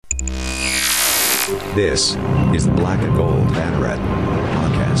This is the Black and Gold Banneret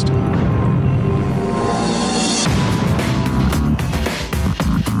podcast.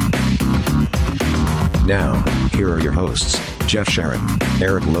 Now, here are your hosts, Jeff Sharon,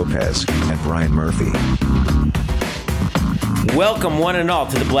 Eric Lopez, and Brian Murphy. Welcome, one and all,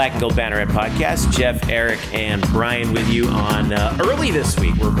 to the Black and Gold Banneret podcast. Jeff, Eric, and Brian with you on early this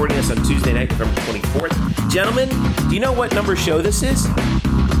week. We're recording this on Tuesday night, November 24th. Gentlemen, do you know what number show this is?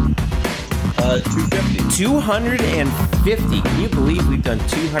 250. 250. Can you believe we've done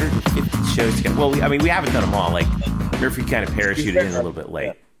 250 shows together? Well, we haven't done them all. Like, Murphy kind of parachuted in a little bit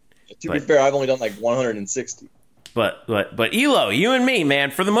late. Yeah. To be fair, I've only done like 160. But Elo, you and me,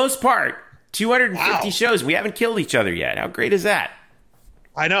 man, for the most part, 250 shows. We haven't killed each other yet. How great is that?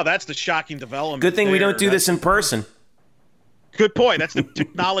 I know. That's the shocking development. Good thing we don't do this in person. Good point. That's the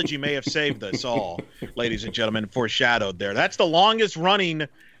technology may have saved us all, ladies and gentlemen, foreshadowed there. That's the longest running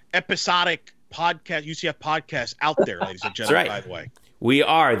episodic podcast, UCF podcast out there, ladies and gentlemen, right. By the way. We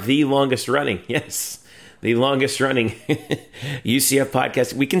are the longest running. Yes. The longest running UCF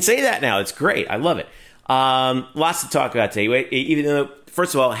podcast. We can say that now. It's great. I love it. Lots to talk about today. Even though,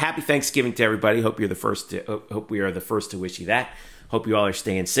 first of all, happy Thanksgiving to everybody. Hope we are the first to wish you that. Hope you all are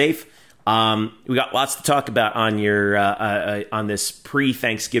staying safe. We got lots to talk about on your on this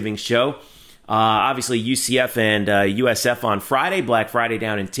pre-Thanksgiving show. Obviously, UCF and USF on Friday, Black Friday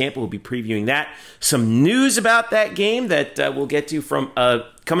down in Tampa. We'll be previewing that. Some news about that game that we'll get to from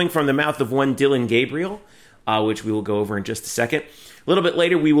coming from the mouth of one Dylan Gabriel, which we will go over in just a second. A little bit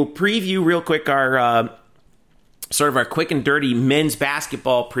later, we will preview real quick our sort of our quick and dirty men's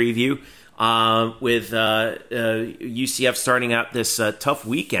basketball preview with UCF starting out this tough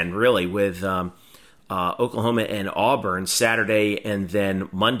weekend, really, with Oklahoma and Auburn Saturday and then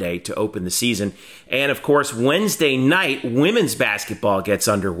Monday to open the season. And, of course, Wednesday night, women's basketball gets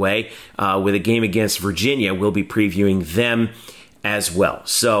underway with a game against Virginia. We'll be previewing them as well.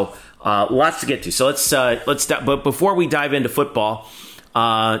 So lots to get to. So let's but before we dive into football,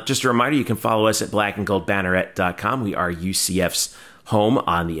 just a reminder, you can follow us at blackandgoldbanneret.com. We are UCF's home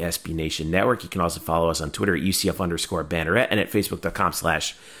on the SB Nation Network. You can also follow us on Twitter at UCF_Banneret and at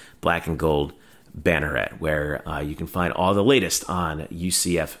Facebook.com/blackandgoldbanneret, where you can find all the latest on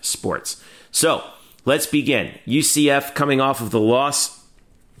UCF sports. So let's begin. UCF coming off of the loss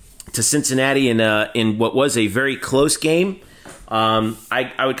to Cincinnati in what was a very close game.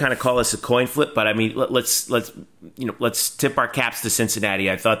 I would kind of call this a coin flip, but I mean, let's tip our caps to Cincinnati.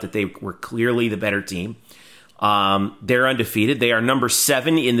 I thought that they were clearly the better team. They're undefeated. They are number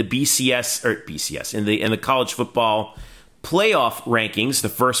 7 in the BCS in the college football playoff rankings, the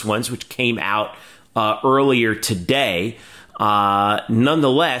first ones, which came out earlier today.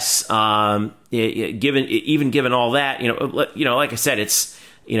 Nonetheless, given all that, like I said, it's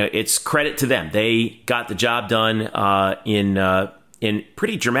credit to them. They got the job done in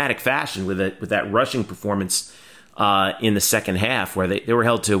pretty dramatic fashion with that rushing performance in the second half, where they were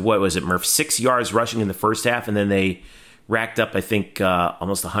held to, what was it, Murph, 6 yards rushing in the first half, and then they racked up, I think,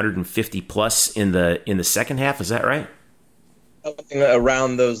 almost 150 plus in the second half. Is that right? Something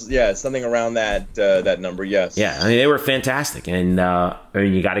around those, yeah, something around that number, yes. Yeah, I mean, they were fantastic, and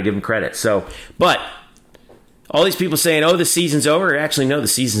you got to give them credit. So, but all these people saying, "Oh, the season's over." Actually, no, the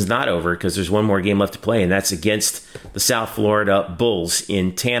season's not over, because there's one more game left to play, and that's against the South Florida Bulls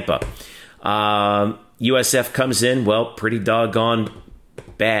in Tampa. USF comes in, well, pretty doggone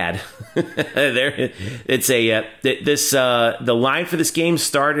bad. The line for this game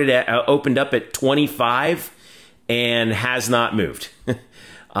opened up at 25 and has not moved.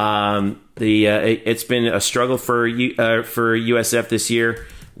 It's been a struggle for USF this year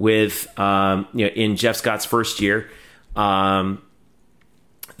with in Jeff Scott's first year.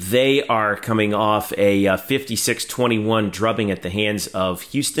 They are coming off a 56-21 drubbing at the hands of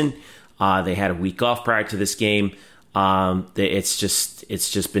Houston. They had a week off prior to this game. It's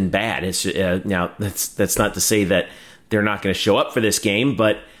just been bad. Now that's not to say that they're not going to show up for this game,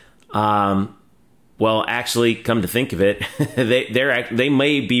 but well, actually, come to think of it, they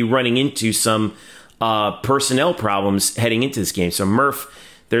may be running into some personnel problems heading into this game. So Murph,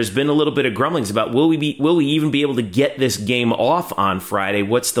 there's been a little bit of grumblings about will we even be able to get this game off on Friday?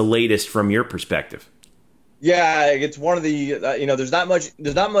 What's the latest from your perspective? Yeah, it's one of the there's not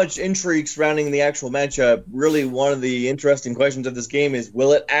much intrigue surrounding the actual matchup. Really, one of the interesting questions of this game is,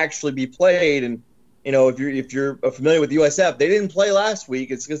 will it actually be played? And if you're familiar with USF, they didn't play last week.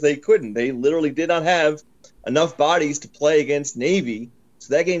 It's because they couldn't. They literally did not have enough bodies to play against Navy.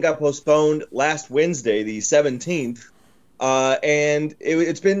 So that game got postponed last Wednesday, the 17th, and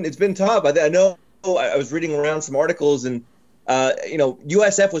it's been tough. I know I was reading around some articles, and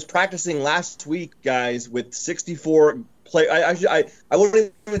USF was practicing last week, guys, with 64 players. I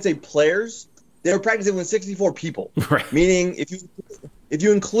wouldn't even say players. They were practicing with 64 people, right. Meaning if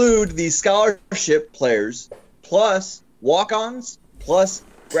you include the scholarship players, plus walk-ons, plus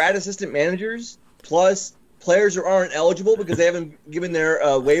grad assistant managers, plus players who aren't eligible because they haven't given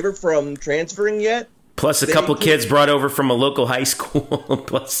their waiver from transferring yet. Plus a couple kids brought over from a local high school.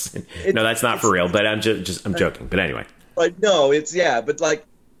 Plus, no, that's not for real. But I'm joking. But anyway, but no, but like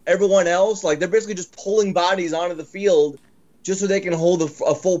everyone else, like they're basically just pulling bodies onto the field just so they can hold a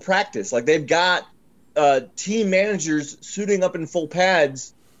full practice. Like they've got team managers suiting up in full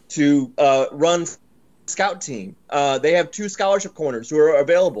pads to run scout team. They have 2 scholarship corners who are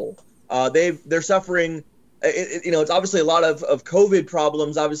available. They're suffering. It's obviously a lot of COVID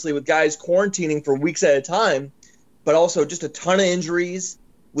problems, obviously with guys quarantining for weeks at a time, but also just a ton of injuries.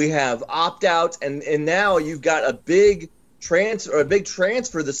 We have opt-outs, and now you've got a big transfer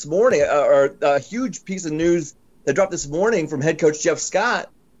this morning, or a huge piece of news that dropped this morning from head coach Jeff Scott,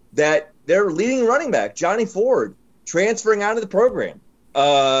 that their leading running back, Johnny Ford, transferring out of the program.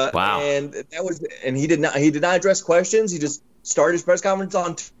 Wow. And he did not address questions. He just started his press conference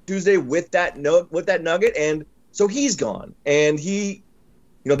on Tuesday with that nugget, and so he's gone. And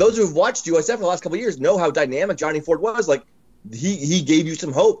those who have watched USF for the last couple of years know how dynamic Johnny Ford was. Like he gave you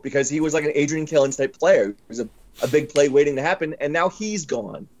some hope because he was like an Adrian Killins type player. He was a big play waiting to happen, and now he's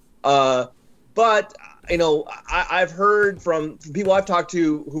gone. But I've heard from people I've talked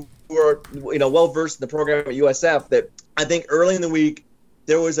to who are well versed in the program at USF that I think early in the week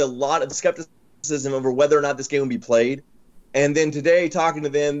there was a lot of skepticism over whether or not this game would be played. And then today, talking to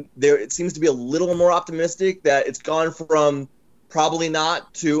them, it seems to be a little more optimistic that it's gone from probably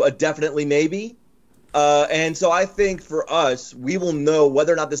not to a definitely maybe. And so I think for us, we will know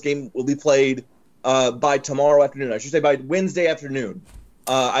whether or not this game will be played by tomorrow afternoon. I should say by Wednesday afternoon.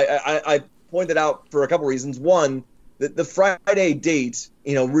 I pointed out for a couple reasons. One, the Friday date,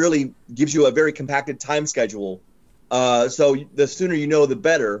 really gives you a very compacted time schedule. So the sooner you know, the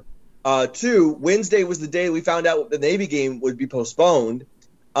better. 2, Wednesday was the day we found out the Navy game would be postponed,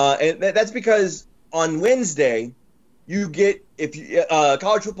 and that's because on Wednesday you get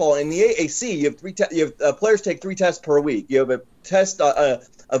college football in the AAC you have players take 3 tests per week. You have a test a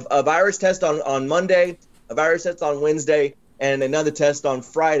virus test on Monday, a virus test on Wednesday, and another test on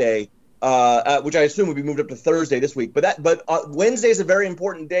Friday, which I assume would be moved up to Thursday this week. But Wednesday is a very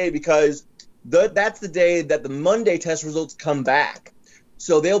important day because that's the day that the Monday test results come back.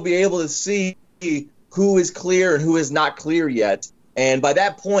 So they'll be able to see who is clear and who is not clear yet. And by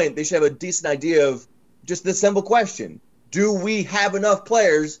that point, they should have a decent idea of just the simple question. Do we have enough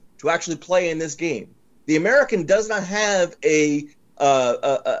players to actually play in this game? The American does not have a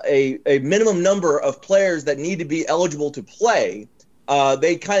minimum number of players that need to be eligible to play.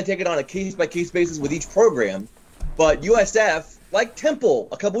 They kind of take it on a case-by-case basis with each program. But USF, like Temple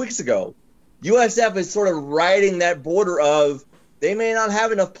a couple weeks ago, USF is sort of riding that border of they may not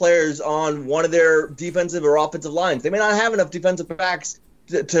have enough players on one of their defensive or offensive lines. They may not have enough defensive backs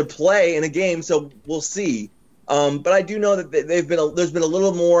to play in a game, so we'll see. But I do know that there's been a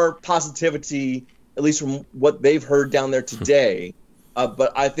little more positivity, at least from what they've heard down there today.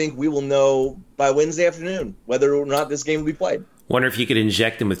 But I think we will know by Wednesday afternoon whether or not this game will be played. Wonder if you could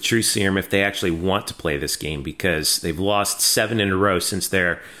inject them with truth serum if they actually want to play this game, because they've lost 7 in a row since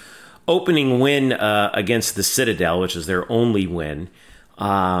their opening win against the Citadel, which is their only win.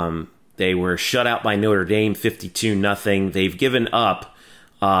 They were shut out by Notre Dame 52-0. They've given up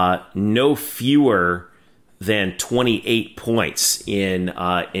no fewer than 28 points in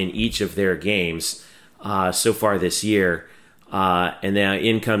each of their games so far this year. And now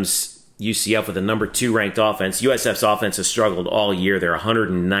in comes UCF with a number 2 ranked offense. USF's offense has struggled all year. They're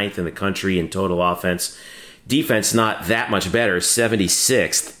 109th in the country in total offense. Defense not that much better,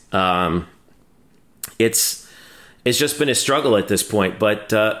 76th. It's just been a struggle at this point,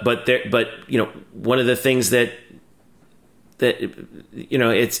 but one of the things that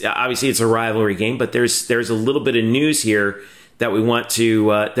it's obviously it's a rivalry game, but there's a little bit of news here that we want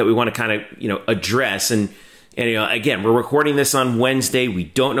to kind of address, and again, we're recording this on Wednesday. We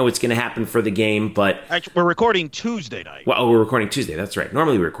don't know what's going to happen for the game, but actually, we're recording Tuesday night. Well, we're recording Tuesday. That's right.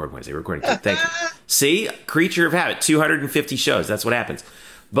 Normally we record Wednesday. We're recording Tuesday. Thank you. See, creature of habit. 250 shows. That's what happens.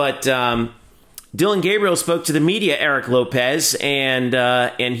 But Dillon Gabriel spoke to the media, Eric Lopez, and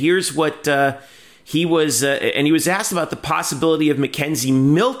here's what he was asked about the possibility of Mackenzie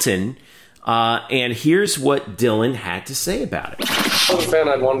Milton, and here's what Dillon had to say about it. As a fan,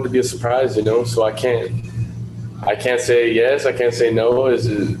 I'd want it to be a surprise, so I can't say yes, I can't say no.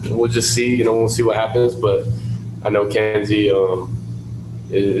 We'll just see, we'll see what happens, but I know Kenzie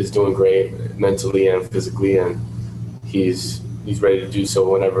is doing great mentally and physically, and he's ready to do so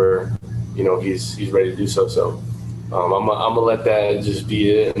whenever he's ready to do so. So I'm gonna let that just be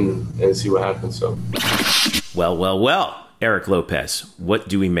it and see what happens. So well, Eric Lopez, what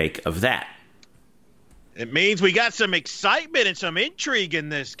do we make of that? It means we got some excitement and some intrigue in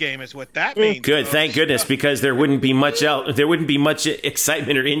this game, is what that means. Good, folks. thank goodness, because there wouldn't be much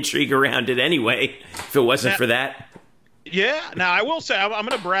excitement or intrigue around it anyway if it wasn't for that. Yeah. Now I will say I'm going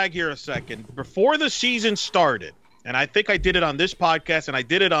to brag here a second. Before the season started, and I think I did it on this podcast, and I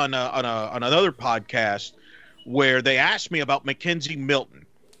did it on another podcast where they asked me about McKenzie Milton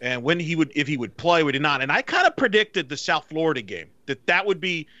and if he would play, would he not? And I kind of predicted the South Florida game that would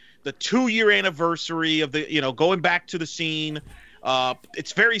be the 2-year anniversary of the, going back to the scene.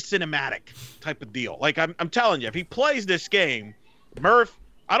 It's very cinematic type of deal. Like I'm telling you, if he plays this game, Murph,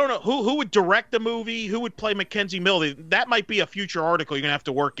 I don't know who would direct the movie, who would play McKenzie Milton. That might be a future article you're gonna have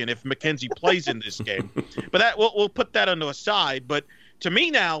to work in if McKenzie plays in this game. But that we'll put that on the side. But to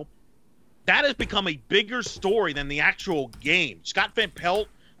me now, that has become a bigger story than the actual game. Scott Van Pelt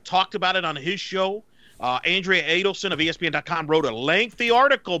talked about it on his show. Andrea Adelson of ESPN.com wrote a lengthy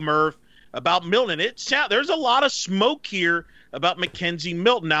article, Murph, about Milton. There's a lot of smoke here about McKenzie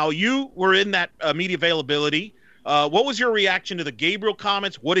Milton. Now, you were in that media availability. What was your reaction to the Gabriel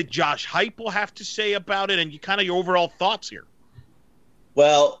comments? What did Josh Heupel have to say about it, and kind of your overall thoughts here?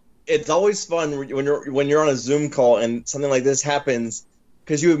 Well, it's always fun when you're on a Zoom call and something like this happens,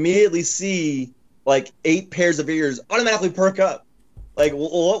 because you immediately see like 8 pairs of ears automatically perk up. Like,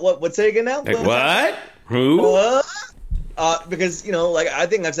 what? Say again now? Like, what? Who? What? Because, like I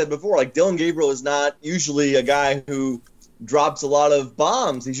think I've said before, like Dillon Gabriel is not usually a guy who drops a lot of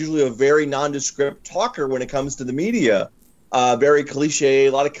bombs. He's usually a very nondescript talker when it comes to the media. Very cliche,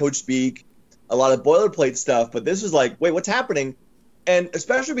 a lot of coach speak, a lot of boilerplate stuff. But this was like, wait, what's happening? And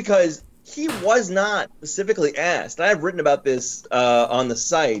especially because he was not specifically asked. And I've written about this on the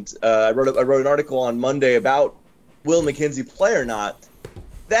site. I wrote an article on Monday about will McKenzie play or not.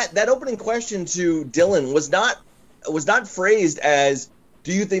 That opening question to Dillon was not phrased as,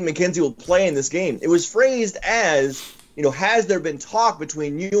 do you think McKenzie will play in this game? It was phrased as, has there been talk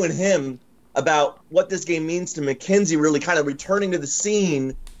between you and him about what this game means to McKenzie really kind of returning to the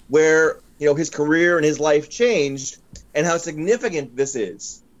scene where, his career and his life changed and how significant this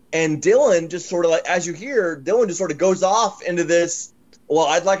is? And Dillon just sort of, like, as you hear, Dillon just sort of goes off into this, well,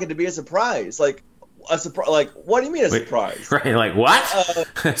 I'd like it to be a surprise. Like, a surprise? Like, what do you mean a surprise? Right, like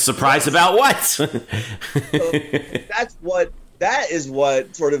what? Surprise about what? So that is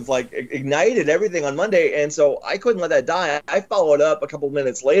what sort of like ignited everything on Monday, and so I couldn't let that die. I followed up a couple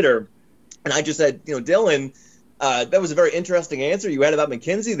minutes later, and I just said, Dillon, that was a very interesting answer you had about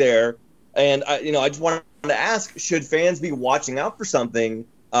McKenzie there, and I just wanted to ask, should fans be watching out for something,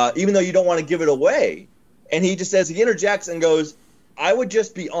 even though you don't want to give it away? And he just says, he interjects and goes, I would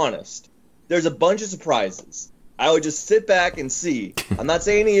just be honest. There's a bunch of surprises. I would just sit back and see. I'm not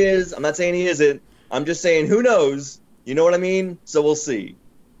saying he is. I'm not saying he isn't. I'm just saying, who knows? You know what I mean? So we'll see.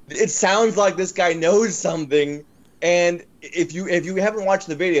 It sounds like this guy knows something. And if you haven't watched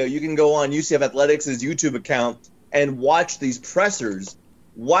the video, you can go on UCF Athletics' YouTube account and watch these pressers.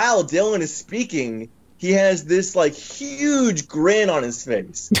 While Dillon is speaking, he has this like huge grin on his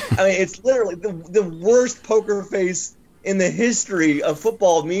face. I mean, it's literally the worst poker face in the history of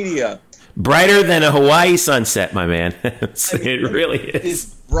football media. Brighter than a Hawaii sunset, my man. It really is.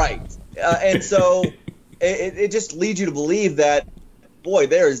 It's bright. And so it just leads you to believe that, boy,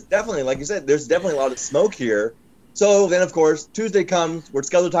 there is definitely, like you said, there's definitely a lot of smoke here. So then, of course, Tuesday comes. We're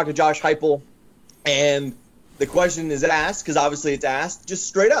scheduled to talk to Josh Heupel. And the question is asked, because obviously it's asked, just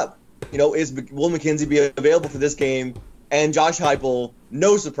straight up. Will McKenzie be available for this game? And Josh Heupel,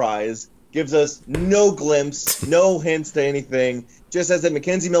 no surprise, gives us no glimpse, no hints to anything. Just says that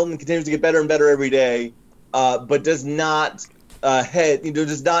McKenzie Milton continues to get better and better every day, but does not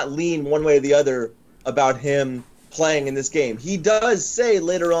does not lean one way or the other about him playing in this game. He does say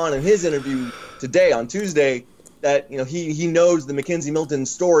later on in his interview today on Tuesday that he knows the McKenzie Milton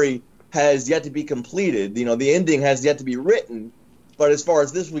story has yet to be completed. The ending has yet to be written. But as far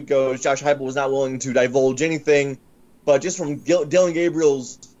as this week goes, Josh Heupel was not willing to divulge anything. But just from Dillon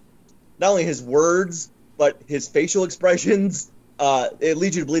Gabriel's, not only his words, but his facial expressions, it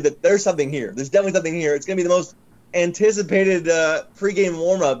leads you to believe that there's something here. There's definitely something here. It's going to be the most anticipated pregame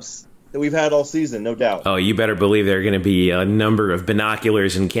warm-ups that we've had all season, no doubt. Oh, you better believe there are going to be a number of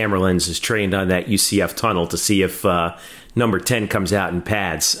binoculars and camera lenses trained on that UCF tunnel to see if number 10 comes out in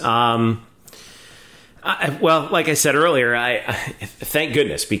pads. Well, like I said earlier, I thank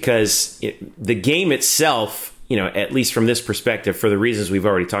goodness, because the game itself, at least from this perspective, for the reasons we've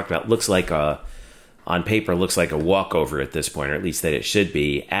already talked about, on paper looks like a walkover at this point, or at least that it should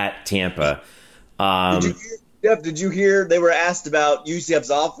be at Tampa. Did you hear they were asked about UCF's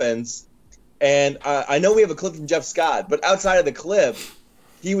offense? And I know we have a clip from Jeff Scott, but outside of the clip,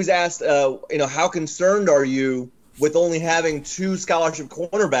 he was asked, how concerned are you with only having 2 scholarship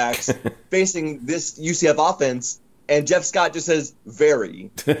cornerbacks facing this UCF offense? And Jeff Scott just says,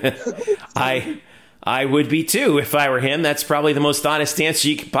 very. I would be too if I were him. That's probably the most honest answer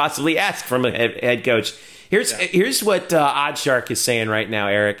you could possibly ask from a head coach. Here's what OddsShark is saying right now,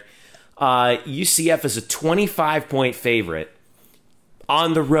 Eric. UCF is a 25-point favorite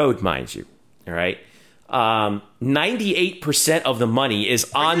on the road, mind you. All right. 98% of the money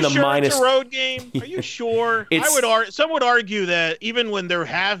is on the minus. It's a road game? Are you sure? Some would argue that even when there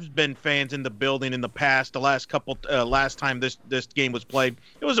have been fans in the building in the past, the last time this game was played,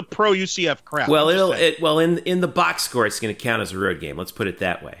 it was a pro UCF crowd. Well, in the box score, it's going to count as a road game. Let's put it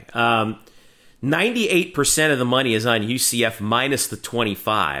that way. 98% of the money is on UCF minus the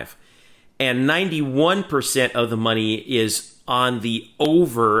 25, and 91% of the money is on the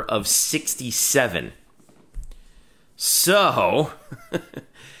over of 67. So,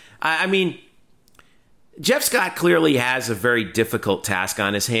 I mean, Jeff Scott clearly has a very difficult task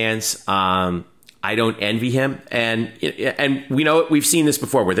on his hands. I don't envy him, and we've seen this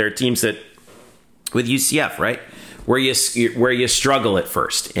before, where there are teams that, with UCF, right, where you struggle at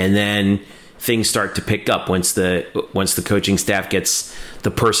first, and then things start to pick up once the coaching staff gets the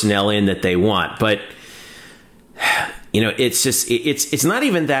personnel in that they want, but. It's just it's not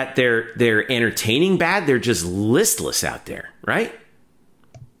even that they're entertaining bad. They're just listless out there, right?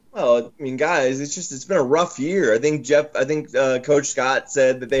 Well, I mean, guys, it's been a rough year. I think Coach Scott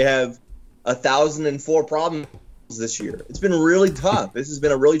said that they have 1,004 problems this year. It's been really tough. This has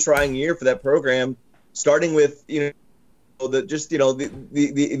been a really trying year for that program, starting with the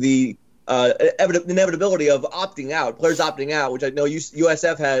inevitability of opting out, players opting out, which I know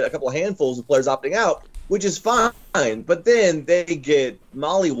USF had a couple of handfuls of players opting out, which is fine. But then they get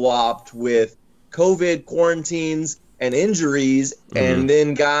mollywopped with COVID quarantines and injuries, and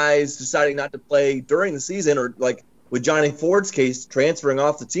then guys deciding not to play during the season, or like with Johnny Ford's case, transferring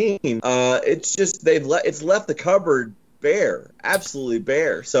off the team. It's just it's left the cupboard bare, absolutely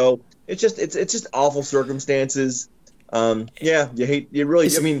bare. So it's just awful circumstances. I mean,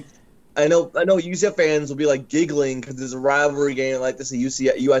 I know UCF fans will be like giggling because there's a rivalry game like this,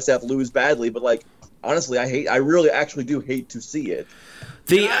 USF lose badly, but like honestly, I really actually do hate to see it.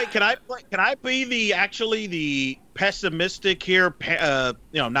 Can I be the pessimistic here?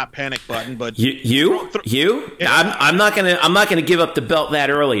 Not panic button, but you. Yeah. I'm not gonna give up the belt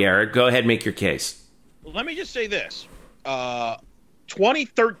that early, Eric. Go ahead, make your case. Let me just say this: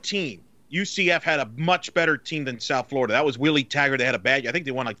 2013. UCF had a much better team than South Florida. That was Willie Taggart. They had a bad. I think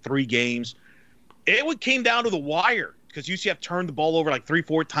they won like 3 games. It came down to the wire because UCF turned the ball over like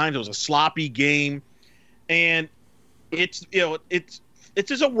 3-4 times. It was a sloppy game, and it's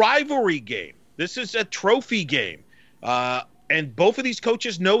just a rivalry game. This is a trophy game, and both of these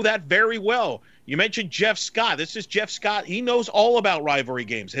coaches know that very well. You mentioned Jeff Scott. This is Jeff Scott. He knows all about rivalry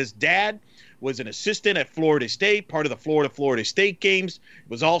games. His dad was an assistant at Florida State, part of the Florida State games,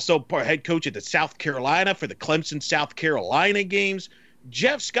 was also head coach at the South Carolina for the Clemson South Carolina games.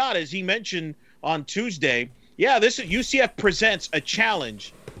 Jeff Scott, as he mentioned on Tuesday, this is UCF presents a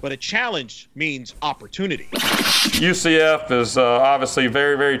challenge, but a challenge means opportunity. UCF is obviously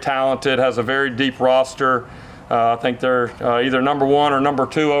very, very talented, has a very deep roster. I think they're either number 1 or number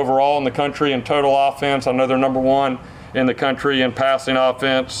 2 overall in the country in total offense. I know they're number 1 in the country in passing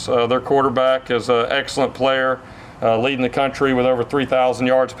offense. Their quarterback is an excellent player, leading the country with over 3,000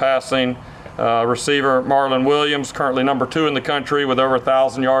 yards passing. Receiver Marlon Williams, currently number 2 in the country with over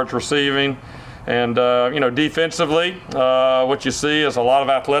 1,000 yards receiving. And, defensively, what you see is a lot of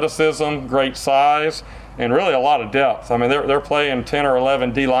athleticism, great size, and really a lot of depth. I mean, they're playing 10 or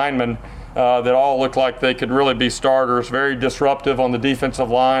 11 D linemen that all look like they could really be starters. Very disruptive on the defensive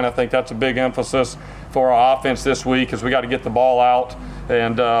line. I think that's a big emphasis for our offense this week, is we got to get the ball out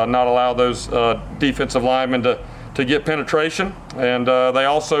and not allow those defensive linemen to get penetration. And they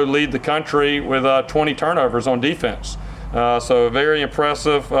also lead the country with 20 turnovers on defense. So very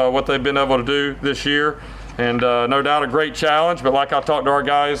impressive what they've been able to do this year. And no doubt a great challenge, but like I talk to our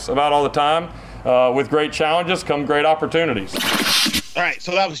guys about all the time, with great challenges come great opportunities. All right,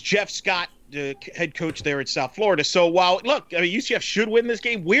 so that was Jeff Scott, the head coach there at South Florida. So UCF should win this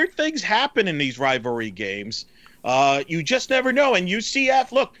game. Weird things happen in these rivalry games. You just never know. And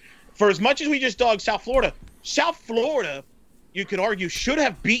UCF, look, for as much as we just dogged South Florida you could argue, should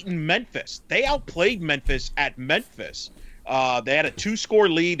have beaten Memphis. They outplayed Memphis at Memphis. They had a 2-score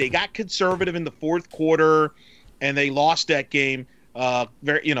lead. They got conservative in the fourth quarter, and they lost that game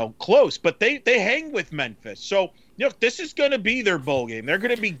very, close. But they hang with Memphis. So, this is going to be their bowl game. They're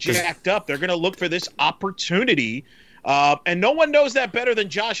going to be jacked up. They're going to look for this opportunity. And no one knows that better than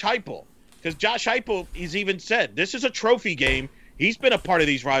Josh Heupel, because Josh Heupel, he's even said, this is a trophy game. He's been a part of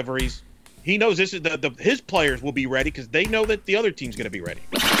these rivalries. He knows this is his players will be ready because they know that the other team's going to be ready.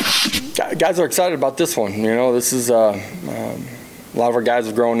 Guys are excited about this one. This is a lot of our guys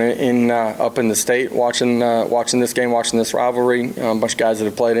have grown up in the state watching this game, watching this rivalry. A bunch of guys that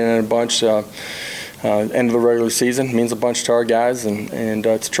have played in it a bunch. End of the regular season means a bunch to our guys, and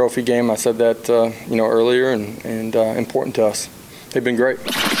it's a trophy game. I said that earlier, and important to us. They've been great.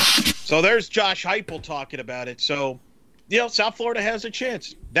 So there's Josh Heupel talking about it. So, South Florida has a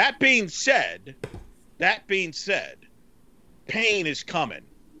chance. That being said, pain is coming.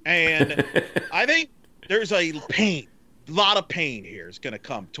 And I think there's a lot of pain here is going to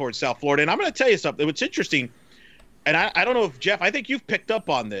come towards South Florida. And I'm going to tell you something. What's interesting, and I don't know if, Jeff, I think you've picked up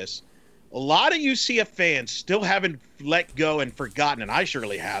on this. A lot of UCF fans still haven't let go and forgotten, and I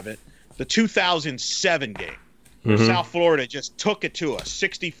surely haven't, the 2007 game. Where South Florida just took it to us,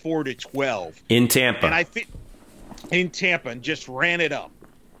 64-12. In Tampa. And I think in Tampa, and just ran it up.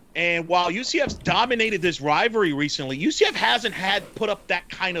 And while UCF's dominated this rivalry recently, UCF hasn't put up that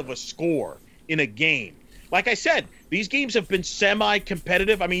kind of a score in a game. Like I said, these games have been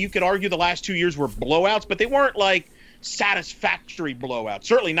semi-competitive. I mean, you could argue the last 2 years were blowouts, but they weren't like satisfactory blowouts.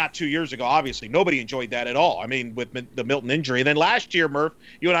 Certainly not 2 years ago, obviously. Nobody enjoyed that at all. I mean, with the Milton injury. And then last year, Murph,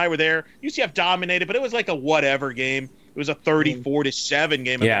 you and I were there. UCF dominated, but it was like a whatever game. It was a 34-7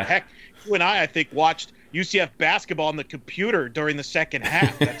 game. Yeah. Heck, you and I think, watched UCF basketball on the computer during the second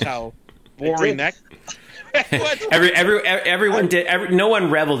half. That's how boring that. Everyone did. No one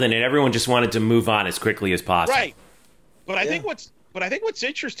reveled in it. Everyone just wanted to move on as quickly as possible. Right. But I think what's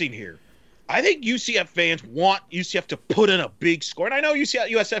interesting here, I think UCF fans want UCF to put in a big score. And I know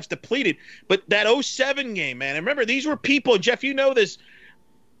USF's depleted, but that 07 game, man, and remember, these were people, Jeff, you know this,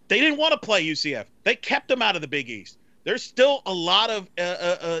 they didn't want to play UCF. They kept them out of the Big East. There's still a lot of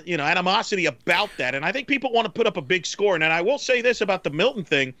animosity about that, and I think people want to put up a big score. And I will say this about the Milton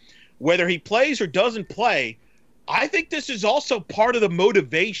thing, whether he plays or doesn't play, I think this is also part of the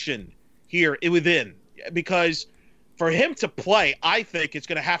motivation here within, because for him to play, I think it's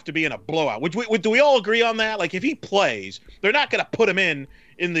going to have to be in a blowout. Do we all agree on that? Like, if he plays, they're not going to put him in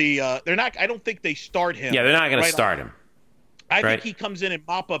the they're not. I don't think they start him. Yeah, they're not going to start him. I think he comes in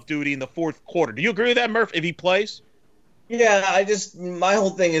mop-up duty in the fourth quarter. Do you agree with that, Murph, if he plays? Yeah, my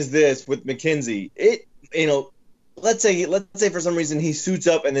whole thing is this with McKenzie. Let's say for some reason he suits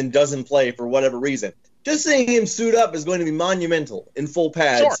up and then doesn't play for whatever reason. Just seeing him suit up is going to be monumental in full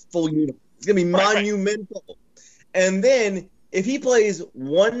pads, full uniform. It's going to be monumental. Right. And then if he plays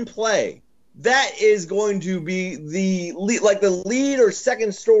one play, that is going to be the lead or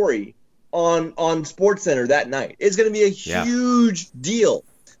second story on SportsCenter that night. It's going to be a huge deal.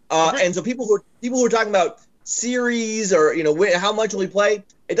 And so people who are talking about series or how much will he play,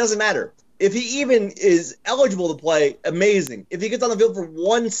 it doesn't matter. If he even is eligible to play, amazing. If he gets on the field for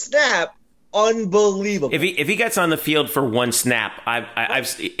one snap, unbelievable. If he gets on the field for one snap,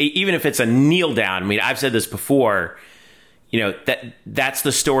 I've even if it's a kneel down. I mean, I've said this before. That's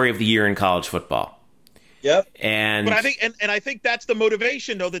the story of the year in college football. Yep. But I think I think that's the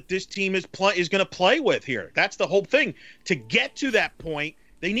motivation though that this team is going to play with here. That's the whole thing. To get to that point,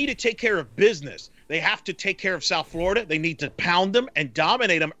 they need to take care of business. They have to take care of South Florida. They need to pound them and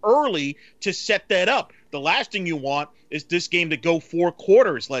dominate them early to set that up. The last thing you want is this game to go 4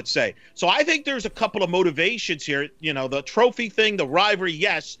 quarters, let's say. So I think there's a couple of motivations here. The trophy thing, the rivalry,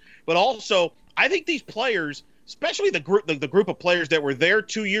 yes, but also I think these players, especially the group of players that were there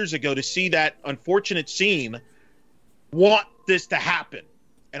 2 years ago to see that unfortunate scene, want this to happen.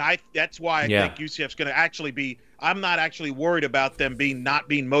 And that's why I think UCF's going to actually be. I'm not actually worried about them not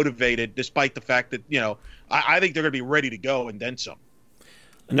being motivated, despite the fact that I think they're going to be ready to go and then some.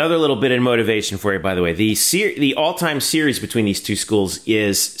 Another little bit of motivation for you, by the way. The all-time series between these two schools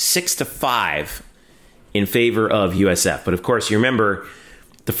is 6-5 in favor of USF. But of course, you remember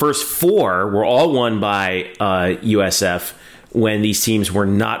the first 4 were all won by USF when these teams were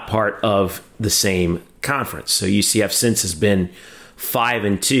not part of the same conference. So UCF since has been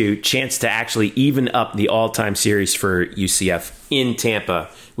 5-2, chance to actually even up the all-time series for UCF in Tampa,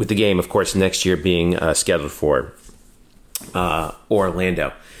 with the game, of course, next year being scheduled for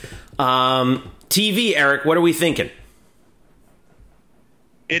Orlando. TV, Eric, what are we thinking?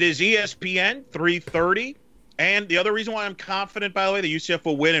 It is ESPN 3:30, And the other reason why I'm confident, by the way, that UCF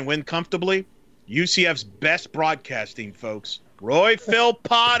will win and win comfortably, UCF's best broadcasting, folks. Roy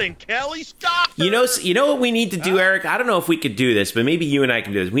Philpott and Kelly Stocker. You know what we need to do, Eric? I don't know if we could do this, but maybe you and I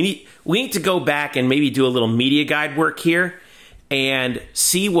can do this. We need to go back and maybe do a little media guide work here and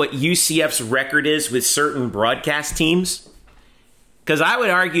see what UCF's record is with certain broadcast teams. Because I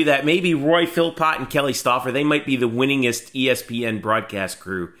would argue that maybe Roy Philpott and Kelly Stouffer, they might be the winningest ESPN broadcast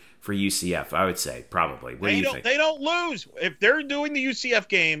crew for UCF, I would say, probably. What do you think? They don't lose. If they're doing the UCF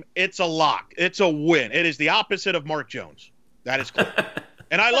game, it's a lock. It's a win. It is the opposite of Mark Jones. That is clear.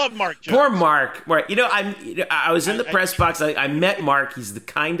 And I love Mark Jones. Poor Mark. You know, I was in the press box. I met Mark. He's the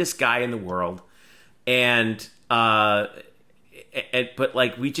kindest guy in the world. But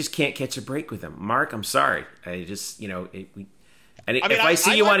like, we just can't catch a break with him. Mark, I'm sorry. I just, you know, if I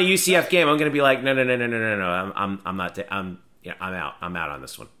see you on a UCF game, I'm going to be like, no. I'm not. I'm out. I'm out on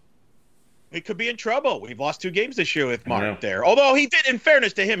this one. We could be in trouble. We've lost 2 games this year with Mark there. Although he did, in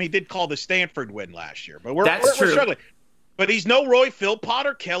fairness to him, he did call the Stanford win last year. But we're struggling. But he's no Roy Philpott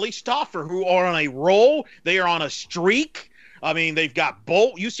or Kelly Stouffer, who are on a roll. They are on a streak. I mean, they've got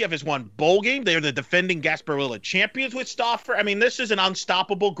UCF has won bowl game. They're the defending Gasparilla champions with Stouffer. I mean, this is an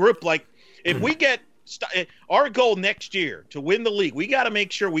unstoppable group. Like, if we get our goal next year to win the league, we got to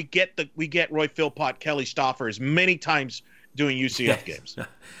make sure we get Roy Philpott, Kelly Stouffer as many times doing UCF games.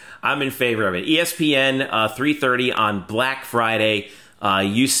 I'm in favor of it. ESPN 3:30 on Black Friday.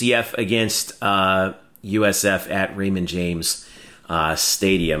 UCF against USF at Raymond James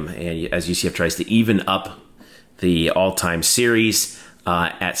Stadium, and as UCF tries to even up the all-time series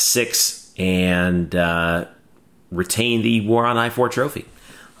at 6 and retain the War on I-4 trophy.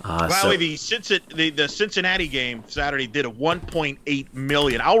 The Cincinnati game Saturday did a $1.8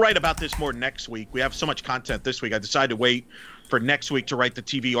 million. I'll write about this more next week. We have so much content this week. I decided to wait for next week to write the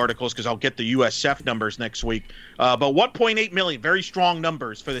TV articles because I'll get the USF numbers next week. But $1.8 million, very strong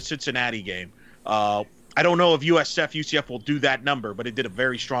numbers for the Cincinnati game. I don't know if UCF will do that number, but it did a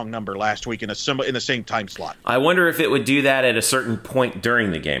very strong number last week in the same time slot. I wonder if it would do that at a certain point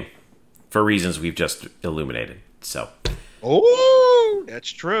during the game, for reasons we've just illuminated. So, that's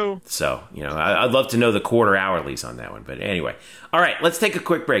true. So, you know, I'd love to know the quarter hourlies on that one. But anyway, all right, let's take a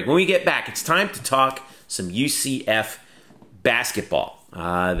quick break. When we get back, it's time to talk some UCF basketball.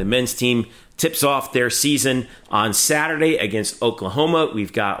 The men's team tips off their season on Saturday against Oklahoma.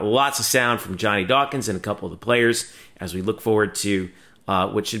 We've got lots of sound from Johnny Dawkins and a couple of the players as we look forward to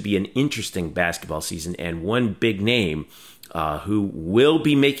what should be an interesting basketball season, and one big name who will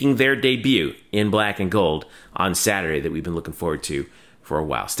be making their debut in black and gold on Saturday that we've been looking forward to for a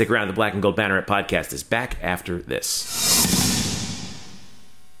while. Stick around. The Black and Gold Banneret podcast is back after this.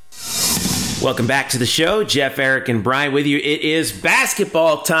 Welcome back to the show. Jeff, Eric, and Brian with you. It is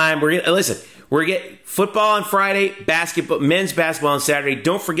basketball time. We're getting football on Friday, men's basketball on Saturday.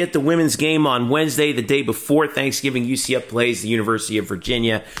 Don't forget the women's game on Wednesday, the day before Thanksgiving. UCF plays the University of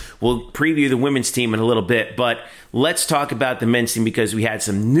Virginia. We'll preview the women's team in a little bit, but let's talk about the men's team because we had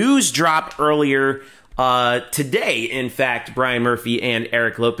some news drop earlier today. In fact, Brian Murphy and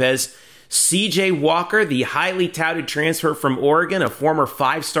Eric Lopez. C.J. Walker, the highly touted transfer from Oregon, a former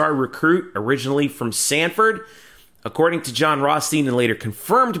 5-star recruit originally from Sanford, according to John Rothstein and later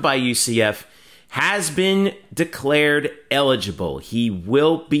confirmed by UCF, has been declared eligible. He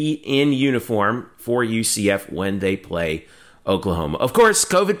will be in uniform for UCF when they play Oklahoma. Of course,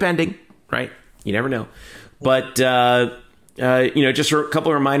 COVID pending, right? You never know. But, just a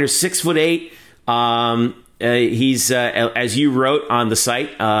couple of reminders, 6'8". He's, as you wrote on the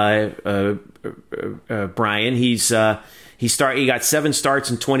site, Brian, he got 7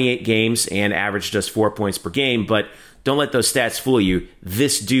 starts in 28 games and averaged just 4 points per game. But don't let those stats fool you.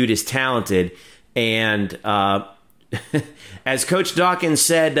 This dude is talented. And as Coach Dawkins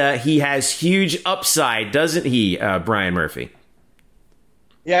said, he has huge upside, doesn't he, Brian Murphy?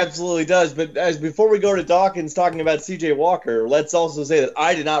 Yeah, absolutely does. But before we go to Dawkins talking about C.J. Walker, let's also say that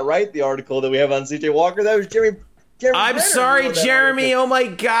I did not write the article that we have on C.J. Walker. That was Jeremy. I'm sorry, Jeremy. Oh my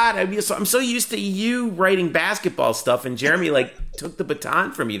God, I'm so used to you writing basketball stuff, and Jeremy took the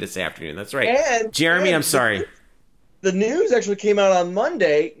baton from you this afternoon. That's right, and Jeremy. I'm sorry. The news actually came out on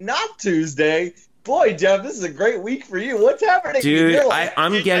Monday, not Tuesday. Boy, Jeff, this is a great week for you. What's happening, dude?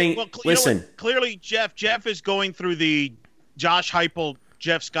 Listen. Clearly, Jeff is going through the Josh Heupel,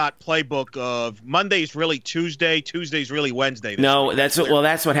 Jeff Scott playbook of Monday's really Tuesday, Tuesday's really Wednesday. That's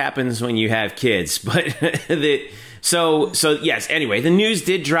what happens when you have kids. But so yes. Anyway, the news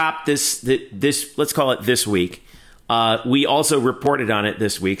did drop this let's call it this week. We also reported on it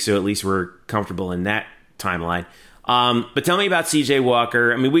this week, so at least we're comfortable in that timeline. But tell me about C.J.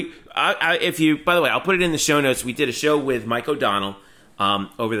 Walker. I mean, By the way, I'll put it in the show notes. We did a show with Mike O'Donnell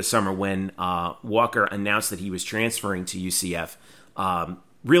over the summer when Walker announced that he was transferring to UCF.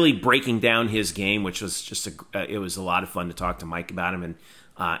 Really breaking down his game, which was just it was a lot of fun to talk to Mike about him, and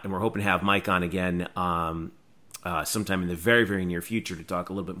we're hoping to have Mike on again sometime in the very, very near future to talk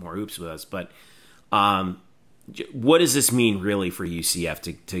a little bit more hoops with us. But what does this mean really for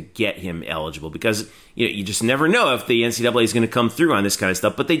UCF to get him eligible? Because you just never know if the NCAA is going to come through on this kind of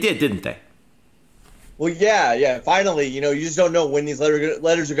stuff, but they did, didn't they? Well, yeah. Finally, you just don't know when these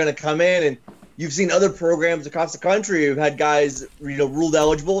letters are going to come in, and you've seen other programs across the country who've had guys, ruled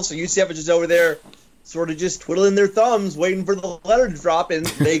eligible. So UCF is just over there sort of just twiddling their thumbs, waiting for the letter to drop. And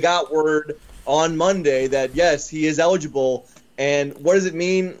they got word on Monday that, yes, he is eligible. And what does it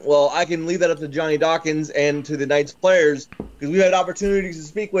mean? Well, I can leave that up to Johnny Dawkins and to the Knights players, because we've had opportunities to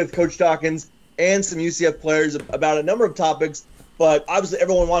speak with Coach Dawkins and some UCF players about a number of topics. But obviously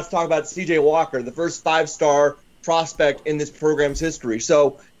everyone wants to talk about C.J. Walker, the first 5-star prospect in this program's history.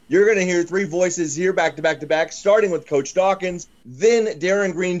 So you're going to hear 3 voices here back to back to back, starting with Coach Dawkins, then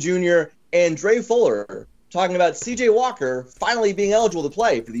Darren Green Jr., and Dre Fuller, talking about C.J. Walker finally being eligible to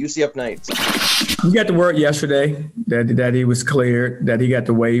play for the UCF Knights. We got the word yesterday that he was cleared, that he got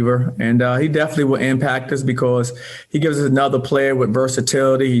the waiver, and he definitely will impact us because he gives us another player with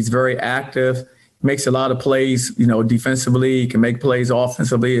versatility. He's very active, makes a lot of plays, defensively. He can make plays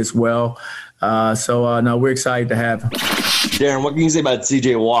offensively as well. No, we're excited to have him. Darren, what can you say about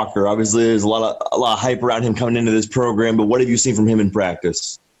C.J. Walker? Obviously, there's a lot of hype around him coming into this program, but what have you seen from him in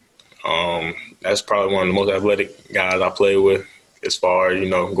practice? That's probably one of the most athletic guys I play with, as far as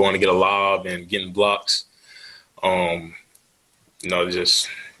going to get a lob and getting blocks. Just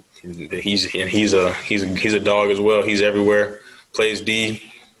he's a dog as well. He's everywhere. Plays D.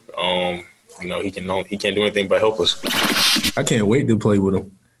 He can't do anything but help us. I can't wait to play with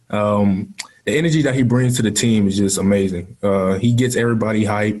him. The energy that he brings to the team is just amazing. He gets everybody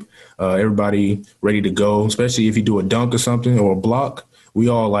hype, everybody ready to go, especially if you do a dunk or something or a block.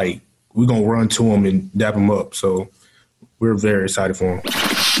 We're going to run to him and dap him up. So we're very excited for him.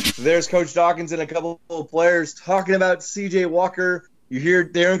 There's Coach Dawkins and a couple of players talking about C.J. Walker. You hear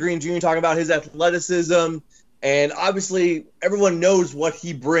Darren Green Jr. talking about his athleticism. And obviously everyone knows what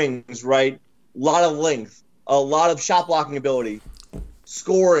he brings, right? A lot of length, a lot of shot blocking ability,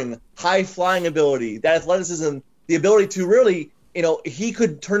 scoring, high flying ability, that athleticism, the ability to really, he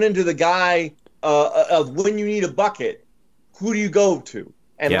could turn into the guy of when you need a bucket, who do you go to?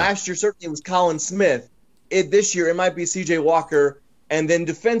 And last year certainly it was Colin Smith. This year it might be C.J. Walker. And then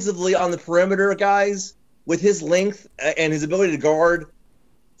defensively on the perimeter, guys, with his length and his ability to guard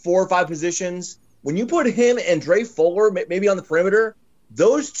 4 or 5 positions, when you put him and Dre Fuller maybe on the perimeter,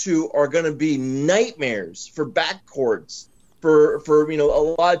 those two are going to be nightmares for backcourts, for a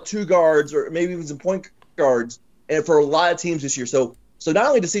lot of 2 guards or maybe even some point guards, and for a lot of teams this year. So not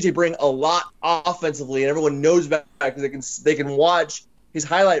only does CJ bring a lot offensively, and everyone knows about that because they can watch his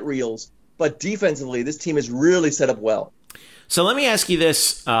highlight reels, but defensively, this team is really set up well. So let me ask you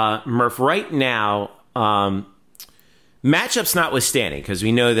this, Murph. Right now, matchups notwithstanding, because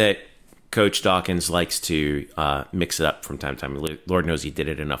we know that Coach Dawkins likes to mix it up from time to time. Lord knows he did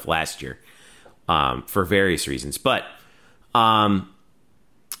it enough last year for various reasons. But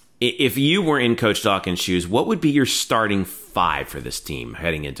if you were in Coach Dawkins' shoes, what would be your starting 5 for this team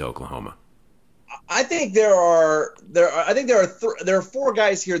heading into Oklahoma? I think there are 4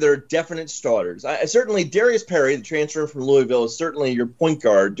 guys here that are definite starters. Certainly Darius Perry, the transfer from Louisville, is certainly your point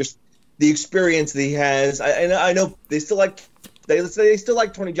guard. Just the experience that he has. I know they still like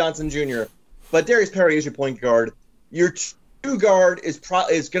Tony Johnson Jr., but Darius Perry is your point guard. Your 2 guard is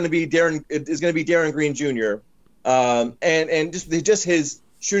going to be Darren Green Jr. And just his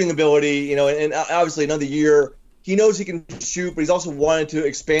shooting ability, and obviously another year. He knows he can shoot, but he's also wanted to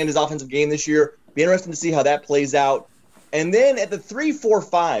expand his offensive game this year. Be interesting to see how that plays out. And then at the 3, 4,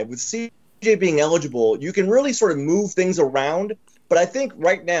 5, with CJ being eligible, you can really sort of move things around. But I think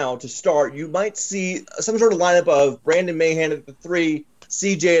right now, to start, you might see some sort of lineup of Brandon Mahan at the 3,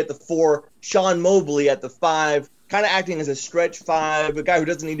 CJ at the 4, Sean Mobley at the 5, kind of acting as a stretch 5, a guy who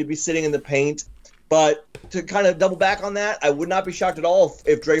doesn't need to be sitting in the paint. But to kind of double back on that, I would not be shocked at all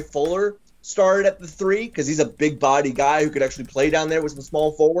if Dre Fuller started at the 3, because he's a big body guy who could actually play down there with some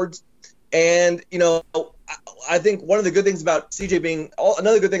small forwards. And, I think another good thing about CJ being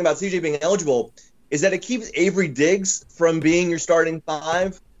eligible is that it keeps Avery Diggs from being your starting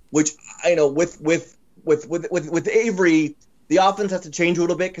 5, which with Avery, the offense has to change a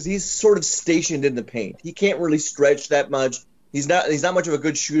little bit because he's sort of stationed in the paint. He can't really stretch that much. He's not much of a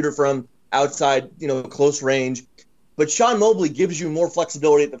good shooter from outside, close range. but Sean Mobley gives you more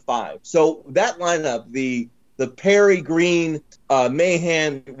flexibility at the 5. So that lineup, the Perry, Green,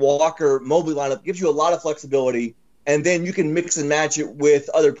 Mahan, Walker, Mobley lineup gives you a lot of flexibility, and then you can mix and match it with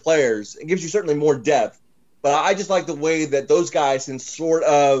other players. It gives you certainly more depth. But I just like the way that those guys can sort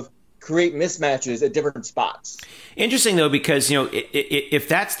of create mismatches at different spots. Interesting, though, because, if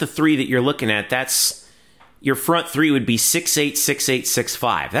that's the 3 that you're looking at, that's your front 3 would be 6'8", 6'8",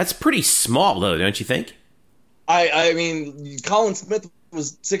 6'5". That's pretty small, though, don't you think? I mean, Colin Smith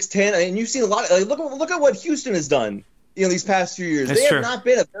was 6'10", and you've seen a lot. Look at what Houston has done, these past few years. That's they true. have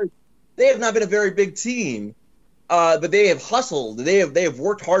not been a very big team, but they have hustled. They have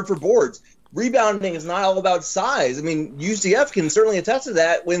worked hard for boards. Rebounding is not all about size. I mean, UCF can certainly attest to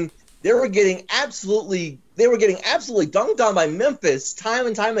that when they were getting absolutely dunked on by Memphis time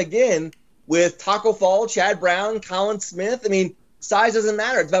and time again with Taco Fall, Chad Brown, Colin Smith. I mean, size doesn't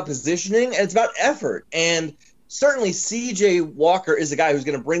matter. It's about positioning and it's about effort. And certainly C.J. Walker is the guy who's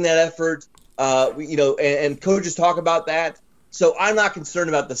going to bring that effort. And coaches talk about that. So I'm not concerned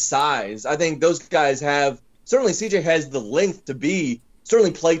about the size. I think those guys certainly C.J. has the length to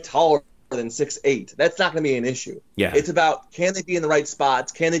certainly play taller than 6'8". That's not going to be an issue. Yeah. It's about, can they be in the right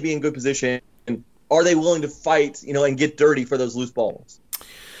spots? Can they be in good position? Are they willing to fight, and get dirty for those loose balls?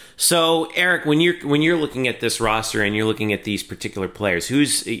 So, Eric, when you're looking at this roster and you're looking at these particular players,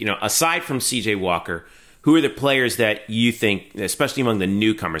 who's, aside from C.J. Walker, who are the players that you think, especially among the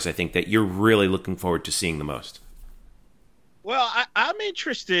newcomers, I think that you're really looking forward to seeing the most? Well, I'm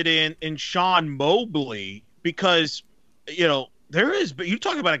interested in Sean Mobley because, but you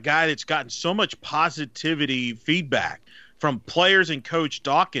talk about a guy that's gotten so much positivity feedback from players and Coach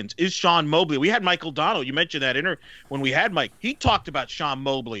Dawkins is Sean Mobley. We had Mike O'Donnell. You mentioned that when we had Mike. He talked about Sean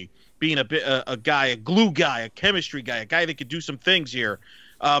Mobley being a guy, a glue guy, a chemistry guy, a guy that could do some things here.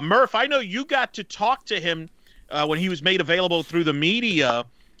 Murph, I know you got to talk to him when he was made available through the media,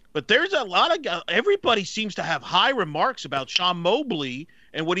 but there's a lot of everybody seems to have high remarks about Sean Mobley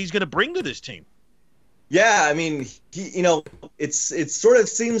and what he's going to bring to this team. Yeah, I mean, it sort of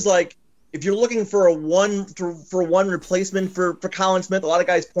seems like if you're looking for one replacement for Colin Smith, a lot of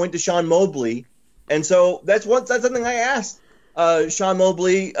guys point to Sean Mobley, and so that's something I asked Sean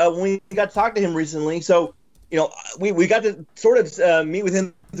Mobley when we got to talk to him recently. So we got to sort of meet with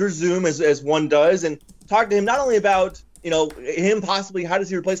him through Zoom as one does, and talk to him not only about him possibly how does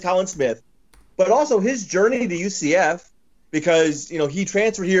he replace Colin Smith, but also his journey to UCF. Because, he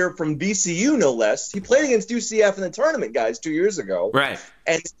transferred here from VCU, no less. He played against UCF in the tournament, guys, 2 years ago. Right.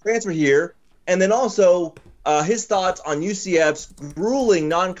 And he transferred here. And then also his thoughts on UCF's grueling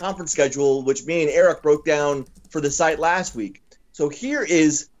non-conference schedule, which me and Eric broke down for the site last week. So here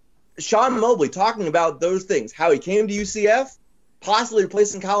is Sean Mobley talking about those things, how he came to UCF, possibly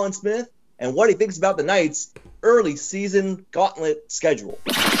replacing Colin Smith, and what he thinks about the Knights' early season gauntlet schedule.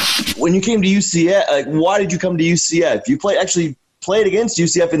 When you came to UCF, why did you come to UCF? You played against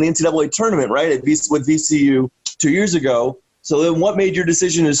UCF in the NCAA tournament, right, with VCU 2 years ago. So then what made your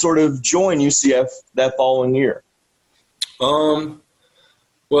decision to sort of join UCF that following year?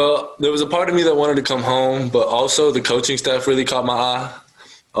 Well, there was a part of me that wanted to come home, but also the coaching staff really caught my eye.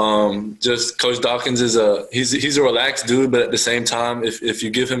 Just Coach Dawkins he's a relaxed dude, but at the same time, if you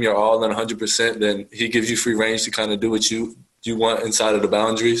give him your all and 100%, then he gives you free range to kind of do what you want inside of the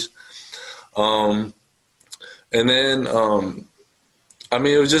boundaries. And then,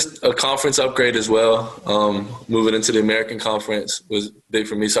 it was just a conference upgrade as well. Moving into the American Conference was big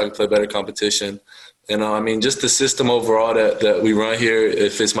for me so I could play better competition. And, just the system overall that we run here,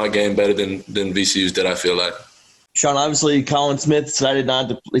 it fits my game better than VCU's that I feel like. Sean, obviously Colin Smith decided not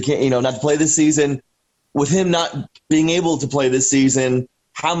to play this season. With him not being able to play this season,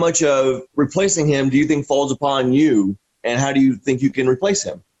 how much of replacing him do you think falls upon you, and how do you think you can replace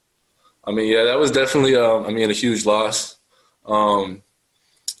him? That was definitely a huge loss. I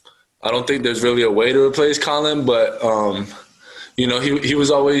don't think there's really a way to replace Colin, but he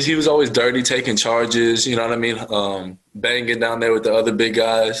was always dirty, taking charges. You know what I mean? Banging down there with the other big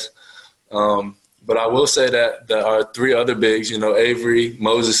guys. But I will say that our 3 other bigs, Avery,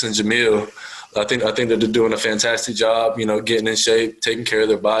 Moses, and Jamil, I think that they're doing a fantastic job, getting in shape, taking care of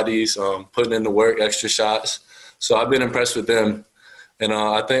their bodies, putting in the work, extra shots. So I've been impressed with them. And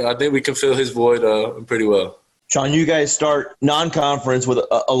I think we can fill his void pretty well. Sean, you guys start non-conference with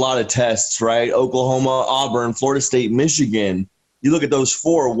a lot of tests, right? Oklahoma, Auburn, Florida State, Michigan. You look at those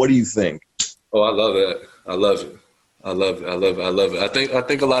 4, what do you think? Oh, I love it. I love it. I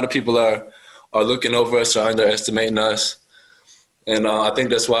think a lot of people are looking over us or underestimating us. And I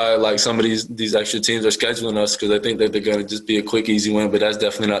think that's why some of these extra teams are scheduling us, because I think that they're going to just be a quick, easy win, but that's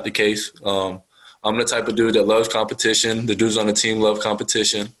definitely not the case. I'm the type of dude that loves competition. The dudes on the team love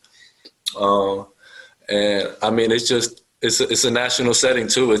competition. And I mean, it's a national setting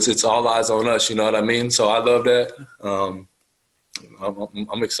too. It's all eyes on us. You know what I mean? So I love that. I'm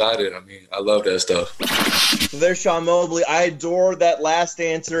excited. I mean, I love that stuff. So there's Sean Mobley. I adore that last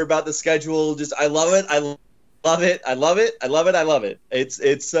answer about the schedule. Just, I love it. I love it. I love it. I love it. I love it.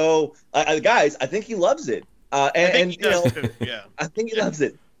 It's so, guys, I think he loves it. And you know, yeah, I think he loves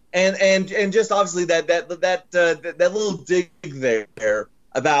it. And just obviously that little dig there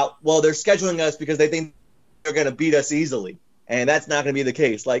about, well, they're scheduling us because they think they're going to beat us easily, and that's not going to be the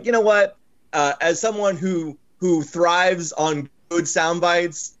case. Like, you know what? As someone who thrives on good sound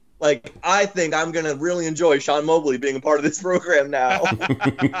bites, like, I think I'm going to really enjoy Sean Mobley being a part of this program now.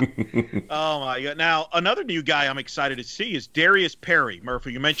 Oh my God! Now another new guy I'm excited to see is Darius Perry.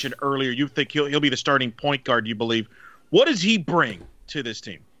 Murphy, you mentioned earlier you think he'll be the starting point guard. You believe. What does he bring to this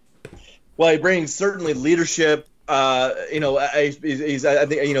team? Well, he brings certainly leadership. You know, he's I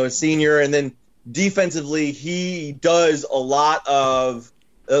think, you know, a senior, and then defensively he does a lot of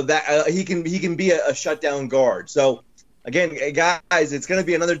that. He can be a shutdown guard. So again, guys, it's going to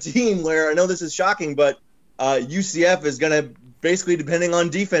be another team where, I know this is shocking, but UCF is going to basically depending on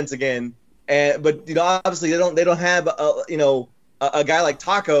defense again. But you know, obviously they don't have a guy like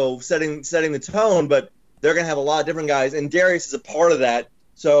Taco setting the tone, but they're going to have a lot of different guys, and Darius is a part of that.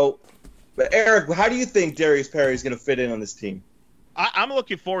 So, but Eric, how do you think Darius Perry is going to fit in on this team? I'm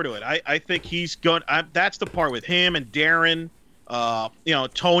looking forward to it. I think he's going. That's the part with him and Darren. You know,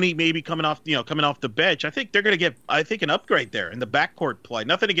 Tony maybe coming off the bench. I think they're going to get, an upgrade there in the backcourt play.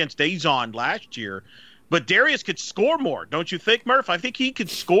 Nothing against Dazon last year, but Darius could score more, don't you think, Murph? I think he could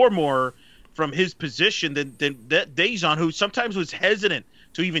score more from his position than Dazon, who sometimes was hesitant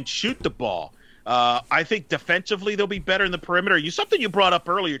to even shoot the ball. I think defensively they'll be better in the perimeter. Something you brought up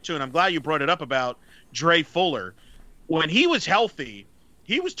earlier too, and I'm glad you brought it up about Dre Fuller. When he was healthy,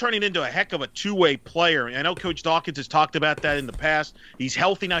 he was turning into a heck of a two-way player. I know Coach Dawkins has talked about that in the past. He's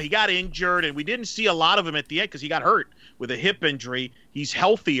healthy now. He got injured, and we didn't see a lot of him at the end because he got hurt with a hip injury. He's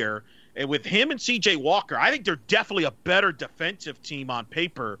healthier. And with him and C.J. Walker, I think they're definitely a better defensive team on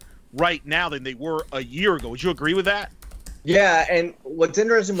paper right now than they were a year ago. Would you agree with that? Yeah, and what's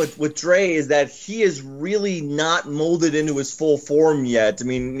interesting with Dre is that he is really not molded into his full form yet. I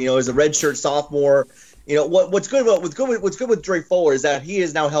mean, you know, as a redshirt sophomore, you know, what's good with Dre Fuller is that he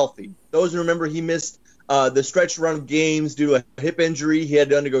is now healthy. Those who remember, he missed the stretch run games due to a hip injury. He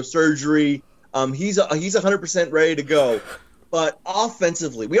had to undergo surgery. He's 100% ready to go. But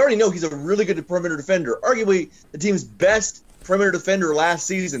offensively, we already know he's a really good perimeter defender. Arguably the team's best perimeter defender last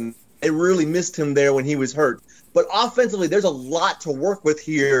season. They really missed him there when he was hurt. But offensively, there's a lot to work with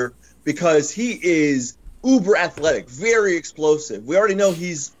here because he is uber athletic, very explosive. We already know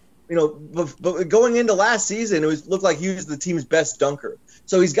he's, you know, but going into last season, looked like he was the team's best dunker.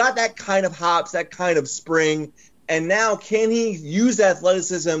 So he's got that kind of hops, that kind of spring. And now, can he use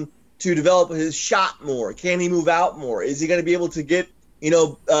athleticism to develop his shot more? Can he move out more? Is he going to be able to get, you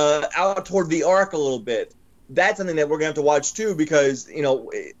know, out toward the arc a little bit? That's something that we're going to have to watch too, because, you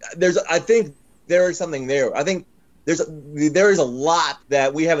know, I think there is something there. I think there is a lot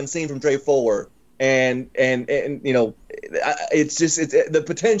that we haven't seen from Dre Fuller, and you know, the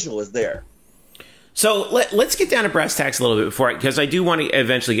potential is there. So let's get down to brass tacks a little bit because I do want to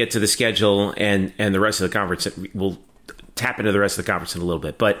eventually get to the schedule and the rest of the conference. We'll tap into the rest of the conference in a little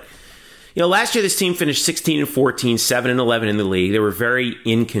bit, but you know, last year this team finished 16-14, 7-11 in the league. They were very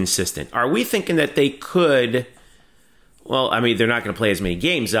inconsistent. Are we thinking that they could? Well, I mean, they're not going to play as many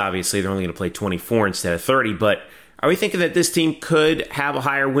games. Obviously, they're only going to play 24 instead of 30. But are we thinking that this team could have a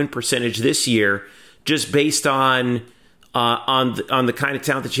higher win percentage this year, just based on the kind of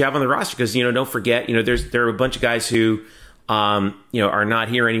talent that you have on the roster? Because, you know, don't forget, you know, there are a bunch of guys who, you know, are not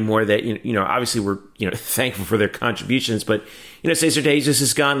here anymore. That, you know, obviously we're, you know, thankful for their contributions. But, you know, Cesar Davis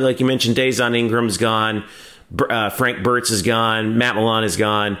is gone, like you mentioned. Dazon Ingram's gone. Frank Burtz is gone. Matt Milon is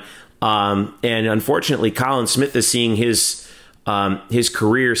gone. And unfortunately, Colin Smith is seeing his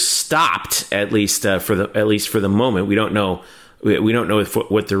career stopped, at least for the moment. We don't know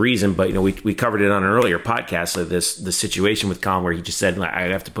what the reason, but you know, we covered it on an earlier podcast of the situation with Colin, where he just said, I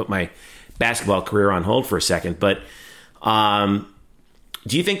have to put my basketball career on hold for a second. But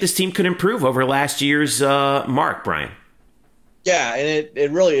do you think this team could improve over last year's mark, Brian? Yeah, and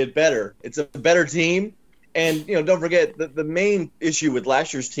it better. It's a better team. And, you know, don't forget the main issue with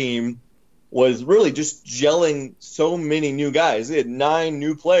last year's team was really just gelling so many new guys. They had 9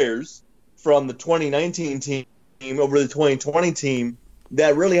 new players from the 2019 team over the 2020 team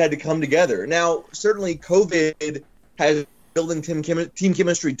that really had to come together. Now, certainly COVID has building team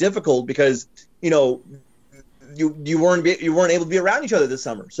chemistry difficult because you weren't able to be around each other this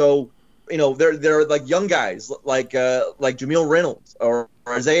summer. So they're like young guys like Jameel Reynolds or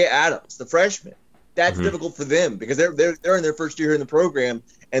Isaiah Adams, the freshman. That's difficult for them because they're in their first year here in the program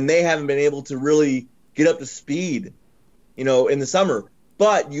and they haven't been able to really get up to speed, in the summer.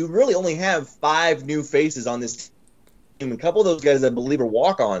 But you really only have 5 new faces on this team. A couple of those guys, I believe, are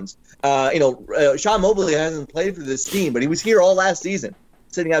walk-ons. Sean Mobley hasn't played for this team, but he was here all last season,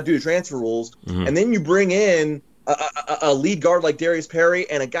 sitting out due to transfer rules. And then you bring in a lead guard like Darius Perry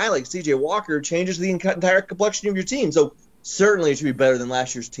and a guy like C.J. Walker changes the entire complexion of your team. So certainly it should be better than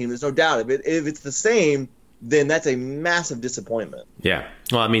last year's team. There's no doubt. If it's the same, then that's a massive disappointment. Yeah.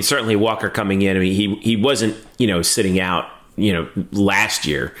 Well, I mean, certainly Walker coming in, I mean, he wasn't, sitting out, last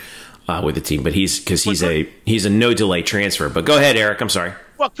year with the team, but he's a no delay transfer. But go ahead, Eric. I'm sorry.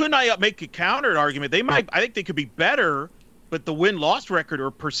 Well, couldn't I make a counter argument? I think they could be better, but the win-loss record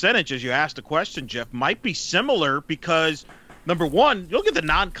or percentage, as you asked the question, Jeff, might be similar because, number one, look at the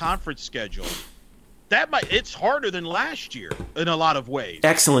non-conference schedule. It's harder than last year in a lot of ways.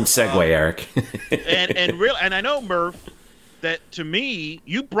 Excellent segue, Eric. and I know, Murph, that to me,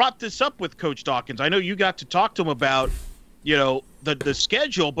 you brought this up with Coach Dawkins. I know you got to talk to him about, the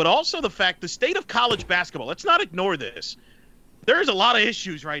schedule, but also the fact the state of college basketball. Let's not ignore this. There's a lot of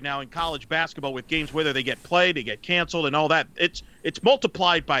issues right now in college basketball with games, whether they get played, they get canceled, and all that. It's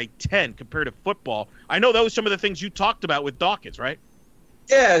multiplied by 10 compared to football. I know those are some of the things you talked about with Dawkins, right?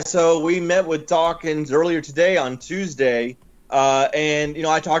 Yeah, so we met with Dawkins earlier today on Tuesday, and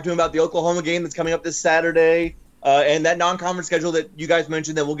I talked to him about the Oklahoma game that's coming up this Saturday, and that non-conference schedule that you guys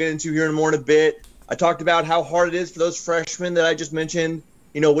mentioned that we'll get into here in more in a bit. I talked about how hard it is for those freshmen that I just mentioned,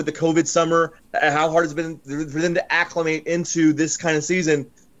 with the COVID summer, how hard it's been for them to acclimate into this kind of season.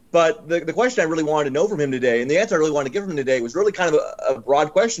 But the question I really wanted to know from him today, and the answer I really wanted to give him today, was really kind of a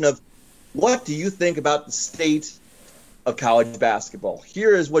broad question of, what do you think about the state of college basketball?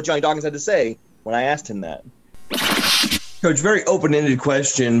 Here is what Johnny Dawkins had to say when I asked him that. Coach, very open-ended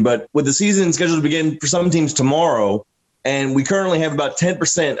question, but with the season scheduled to begin for some teams tomorrow, and we currently have about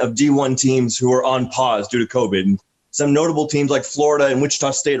 10% of D1 teams who are on pause due to COVID. Some notable teams like Florida and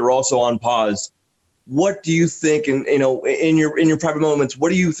Wichita State are also on pause. What do you think, in your private moments, what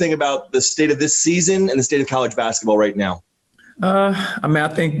do you think about the state of this season and the state of college basketball right now? I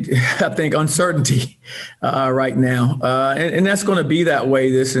think uncertainty right now, and that's going to be that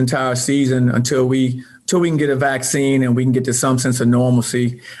way this entire season until we can get a vaccine and we can get to some sense of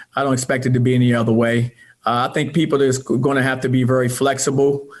normalcy. I don't expect it to be any other way. I think people are going to have to be very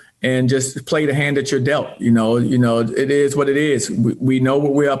flexible and just play the hand that you're dealt. It is what it is. We know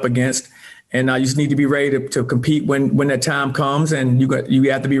what we're up against, and you just need to be ready to compete when that time comes. And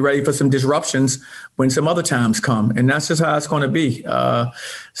you have to be ready for some disruptions when some other times come. And that's just how it's going to be.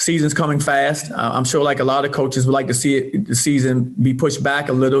 Season's coming fast. I'm sure, like a lot of coaches, would like to see the season be pushed back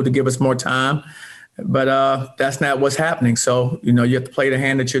a little to give us more time. But that's not what's happening. So, you have to play the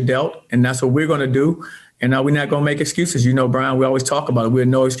hand that you're dealt, and that's what we're going to do. And we're not going to make excuses. Brian, we always talk about it. We're a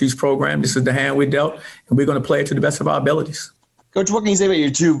no-excuse program. This is the hand we dealt, and we're going to play it to the best of our abilities. Coach, what can you say about your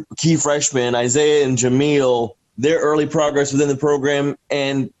 2 key freshmen, Isaiah and Jameel, their early progress within the program?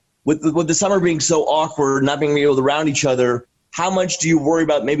 And with the summer being so awkward, not being able to round each other, how much do you worry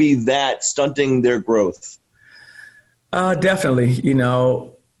about maybe that stunting their growth? Definitely.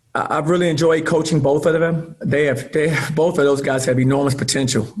 I've really enjoyed coaching both of them. They have both of those guys have enormous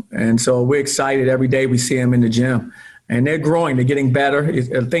potential. And so we're excited every day we see them in the gym. And they're growing. They're getting better.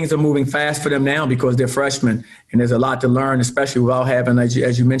 Things are moving fast for them now because they're freshmen. And there's a lot to learn, especially without having,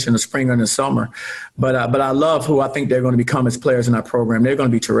 as you mentioned, the spring and the summer. But I love who I think they're going to become as players in our program. They're going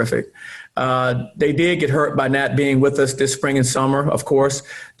to be terrific. They did get hurt by not being with us this spring and summer, of course,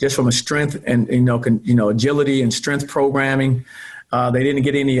 just from a strength and, agility and strength programming. They didn't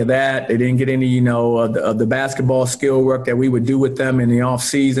get any of that. They didn't get any, of the basketball skill work that we would do with them in the off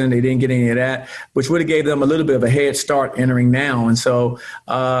season. They didn't get any of that, which would have gave them a little bit of a head start entering now. And so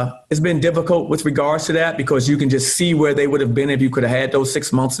it's been difficult with regards to that because you can just see where they would have been if you could have had those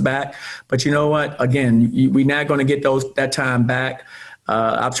 6 months back. But you know what? Again, we're not going to get that time back.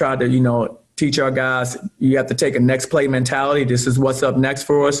 I've tried to, teach our guys, you have to take a next play mentality. This is what's up next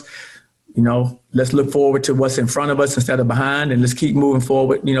for us. Let's look forward to what's in front of us instead of behind, and let's keep moving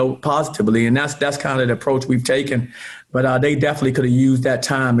forward, positively. And that's kind of the approach we've taken. But they definitely could have used that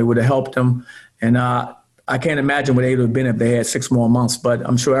time. It would have helped them. And I can't imagine what they would have been if they had 6 more months. But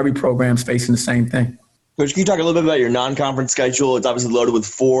I'm sure every program's facing the same thing. Coach, can you talk a little bit about your non-conference schedule? It's obviously loaded with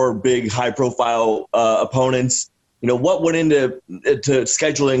 4 big, high-profile opponents. What went into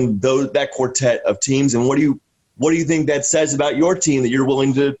scheduling that quartet of teams, and what do What do you think that says about your team that you're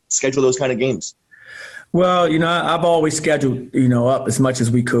willing to schedule those kind of games? Well, I've always scheduled, up as much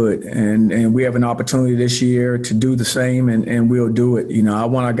as we could. And we have an opportunity this year to do the same, and we'll do it. I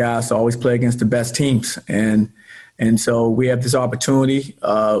want our guys to always play against the best teams. And so we have this opportunity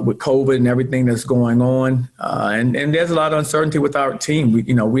with COVID and everything that's going on. And there's a lot of uncertainty with our team.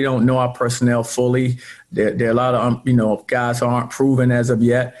 We don't know our personnel fully. There are a lot of, guys who aren't proven as of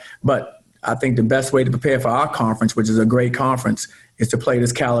yet. But I think the best way to prepare for our conference, which is a great conference, is to play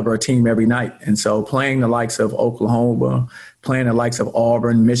this caliber team every night. And so playing the likes of Oklahoma, playing the likes of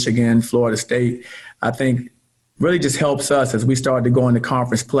Auburn, Michigan, Florida State, I think really just helps us as we start to go into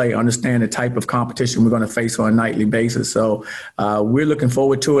conference play, understand the type of competition we're going to face on a nightly basis. So we're looking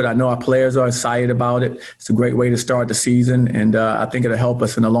forward to it. I know our players are excited about it. It's a great way to start the season, and I think it'll help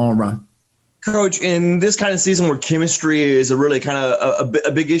us in the long run. Coach, in this kind of season where chemistry is a really kind of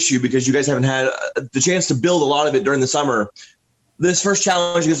a big issue because you guys haven't had the chance to build a lot of it during the summer, this first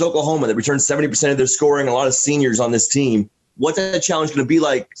challenge against Oklahoma that returned 70% of their scoring, a lot of seniors on this team, what's that challenge going to be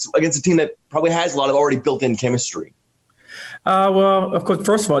like against a team that probably has a lot of already built-in chemistry? Well, of course,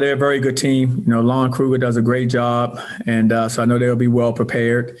 first of all, they're a very good team. Lon Kruger does a great job, and so I know they'll be well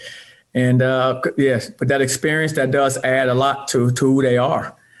prepared. And, yes, but that experience, that does add a lot to who they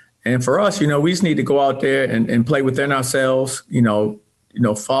are. And for us, we just need to go out there and play within ourselves,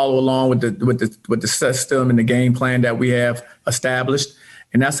 follow along with the system and the game plan that we have established.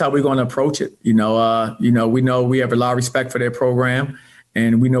 And that's how we're going to approach it. We know we have a lot of respect for their program,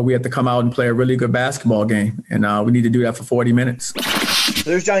 and we know we have to come out and play a really good basketball game. And we need to do that for 40 minutes.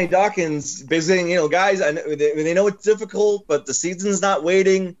 There's Johnny Dawkins basically, guys, I know, they know it's difficult, but the season's not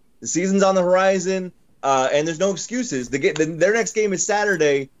waiting. The season's on the horizon, and there's no excuses. Their next game is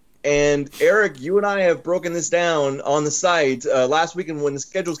Saturday. And Eric, you and I have broken this down on the site last weekend when the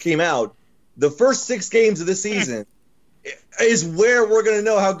schedules came out. The first 6 games of the season is where we're going to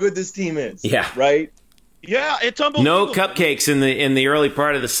know how good this team is. Yeah. Right? Yeah, it's unbelievable. No cupcakes in the early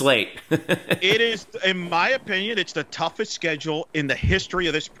part of the slate. It is, in my opinion, it's the toughest schedule in the history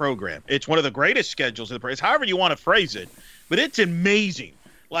of this program. It's one of the greatest schedules in the program. It's however you want to phrase it, but it's amazing.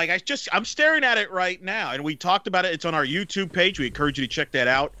 Like, I'm staring at it right now, and we talked about it. It's on our YouTube page. We encourage you to check that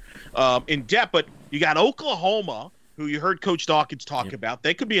out in depth. But you got Oklahoma, who you heard Coach Dawkins talk about.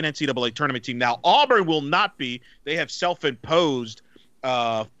 They could be an NCAA tournament team. Now, Auburn will not be. They have self-imposed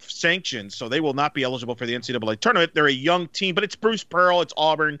sanctions, so they will not be eligible for the NCAA tournament. They're a young team, but it's Bruce Pearl. It's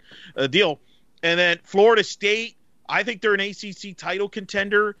Auburn deal. And then Florida State, I think they're an ACC title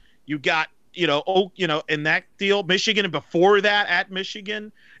contender. You got in that deal, Michigan, and before that at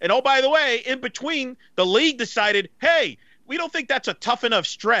Michigan. And oh, by the way, in between, the league decided, hey, we don't think that's a tough enough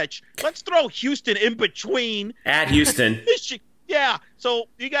stretch. Let's throw Houston in between. At Houston. Yeah. So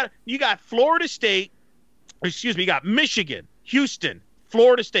you got Florida State, you got Michigan, Houston,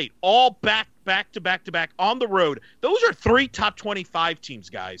 Florida State, all back to back on the road. Those are 3 top 25 teams,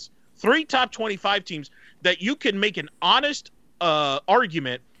 guys. 3 top 25 teams that you can make an honest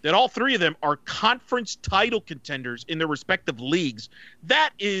argument that all 3 of them are conference title contenders in their respective leagues.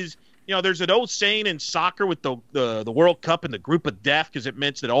 That is, there's an old saying in soccer with the World Cup and the group of death, because it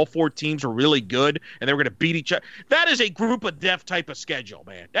meant that all 4 teams were really good and they were going to beat each other. That is a group of death type of schedule,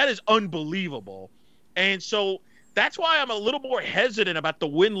 man. That is unbelievable. And so that's why I'm a little more hesitant about the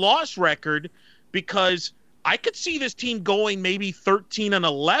win-loss record, because I could see this team going maybe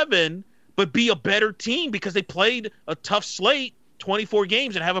 13-11, but be a better team because they played a tough slate, 24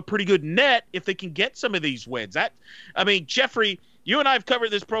 games, and have a pretty good net if they can get some of these wins. Jeffrey, you and I have covered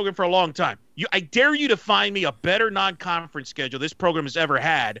this program for a long time. I dare you to find me a better non-conference schedule this program has ever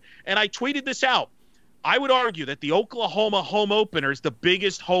had. And I tweeted this out. I would argue that the Oklahoma home opener is the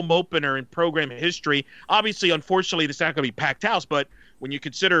biggest home opener in program history. Obviously, unfortunately, it's not going to be packed house, but when you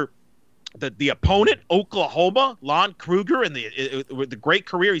consider the opponent, Oklahoma, Lon Kruger, and the great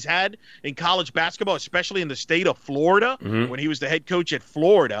career he's had in college basketball, especially in the state of Florida, when he was the head coach at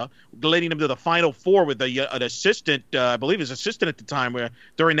Florida, leading him to the Final Four with an assistant, I believe his assistant at the time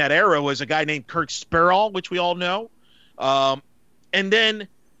during that era was a guy named Kirk Sperall, which we all know. And then,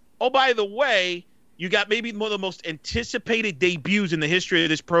 oh, by the way, you got maybe one of the most anticipated debuts in the history of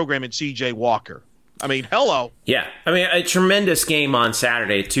this program in C.J. Walker. I mean, hello. Yeah. A tremendous game on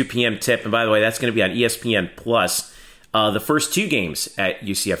Saturday, 2 p.m. tip. And by the way, that's going to be on ESPN Plus. The first 2 games at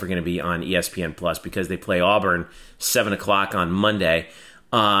UCF are going to be on ESPN Plus because they play Auburn 7 o'clock on Monday.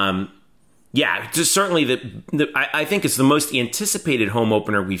 Just certainly I think it's the most anticipated home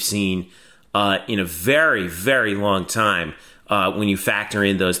opener we've seen in a very, very long time when you factor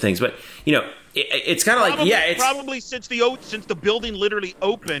in those things. But, It's kind of like, it's probably since the building literally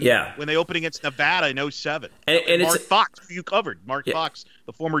opened. Yeah. When they opened against Nevada in 2007. And Mark Fox, who you covered. Mark Fox,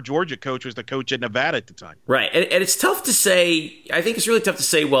 the former Georgia coach, was the coach at Nevada at the time. Right, and it's tough to say. I think it's really tough to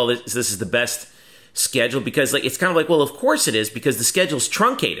say. Well, this is the best schedule because it's kind of like, well, of course it is because the schedule's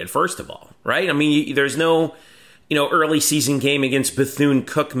truncated. First of all, right? I mean, there's no early season game against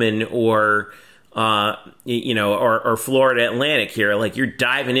Bethune-Cookman or or Florida Atlantic here. Like you're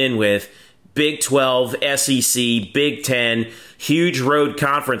diving in with Big 12, SEC, Big 10, huge road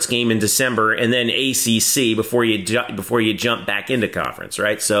conference game in December, and then ACC before you jump back into conference,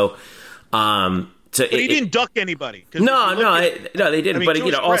 right? So, but he didn't duck anybody. No, they didn't. I mean,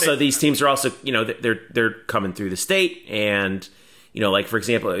 but also these teams are also they're coming through the state, and like for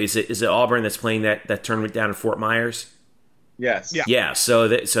example, is it Auburn that's playing that tournament down in Fort Myers? Yes. Yeah. So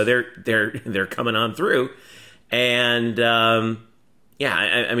they're coming on through, and. Yeah,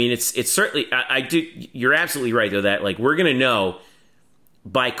 I mean, it's certainly. I do. You're absolutely right, though. That we're going to know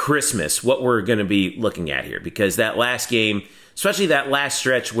by Christmas what we're going to be looking at here, because that last game, especially that last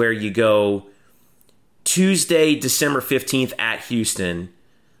stretch where you go Tuesday, December 15th at Houston,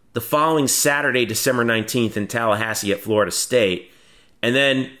 the following Saturday, December 19th in Tallahassee at Florida State, and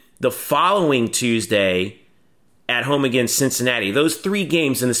then the following Tuesday at home against Cincinnati. Those 3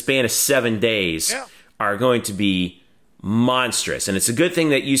 games in the span of 7 days are going to be monstrous, and it's a good thing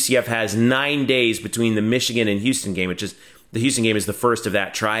that UCF has 9 days between the Michigan and Houston game, which is the Houston game is the first of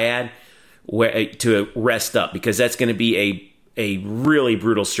that triad, to rest up, because that's going to be a really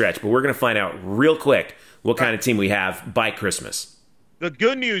brutal stretch. But we're going to find out real quick what kind of team we have by Christmas. The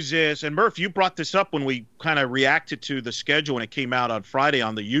good news is, and Murph, you brought this up when we kind of reacted to the schedule when it came out on Friday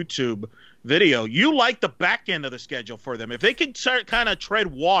on the YouTube video, you like the back end of the schedule for them. If they can start kind of tread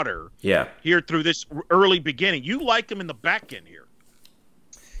water here through this early beginning, you like them in the back end here.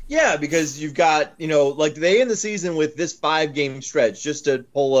 Yeah, because you've got, they end the season with this 5-game stretch, just to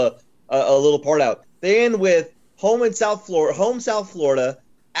pull a little part out. They end with home South Florida,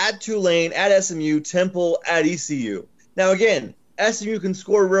 at Tulane, at SMU, Temple, at ECU. Now, again, SMU can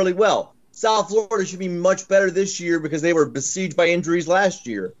score really well. South Florida should be much better this year because they were besieged by injuries last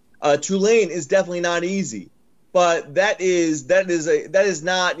year. Tulane is definitely not easy, but that is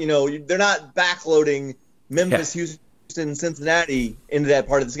not, they're not backloading Memphis, Houston, Cincinnati into that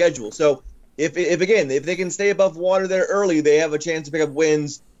part of the schedule. So if they can stay above water there early, they have a chance to pick up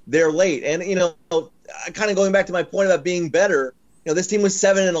wins there late. And, kind of going back to my point about being better, this team was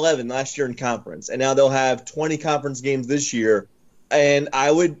 7-11 last year in conference, and now they'll have 20 conference games this year. And I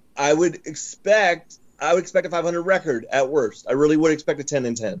would expect a 500 record at worst. I really would expect a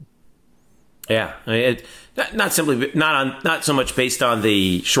 10-10. Yeah, I mean, not so much based on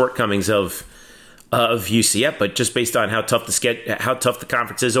the shortcomings of UCF, but just based on how tough the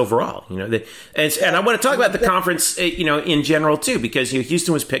conference is overall. And I want to talk about the conference, in general too, because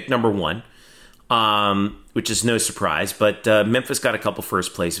Houston was picked number 1, which is no surprise. But Memphis got a couple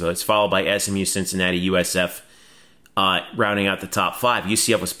first place votes, followed by SMU, Cincinnati, USF, rounding out the top 5.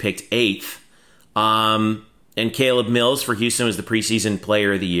 UCF was picked 8th. And Caleb Mills for Houston was the preseason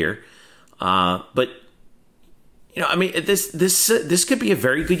player of the year. But this could be a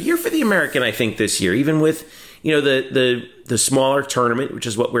very good year for the American, I think, this year, even with, the smaller tournament, which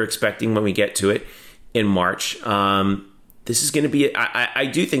is what we're expecting when we get to it in March. This is going to be, I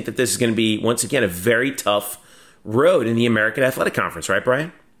do think that this is going to be, once again, a very tough road in the American Athletic Conference, right,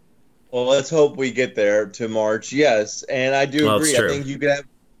 Brian? Well, let's hope we get there to March. Yes. And I do agree. I think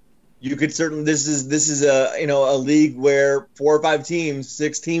you could certainly, this is a league where 4 or 5 teams,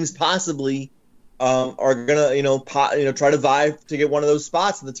 6 teams possibly, are gonna try to vie to get one of those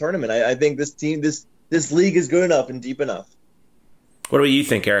spots in the tournament. I think this league is good enough and deep enough. What do you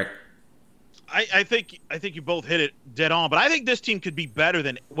think, Eric? I think you both hit it dead on, but I think this team could be better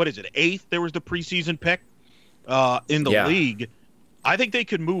than, what is it, 8th? There was the preseason pick in the league. I think they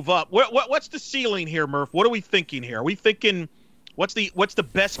could move up. What's the ceiling here, Murph? What are we thinking here? Are we thinking what's the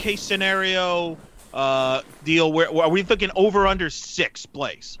best case scenario deal? Where are we thinking over under 6th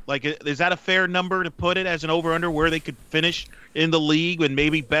place? Like, is that a fair number to put it as an over under where they could finish in the league and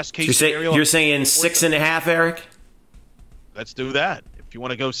maybe best case scenario? You're saying 6.5, Eric? Let's do that. If you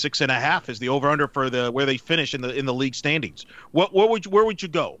want to go 6.5 is the over under for where they finish in the league standings. Where would you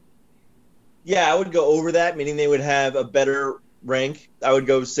go? Yeah, I would go over that, meaning they would have a better rank. I would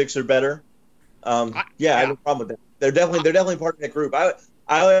go 6 or better. I have no problem with that. They're definitely part of that group. I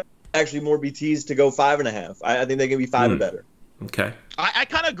would actually more be teased to go 5.5. I think they can be 5 or better. Okay. I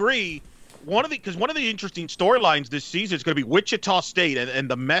kind of agree. One of the interesting storylines this season is going to be Wichita State and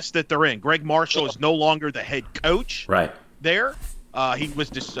the mess that they're in. Greg Marshall is no longer the head coach. Right. There. He was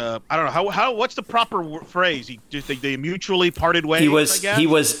just I don't know how what's the proper phrase? They mutually parted ways. He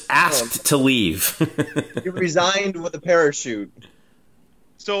was asked to leave. He resigned with a parachute.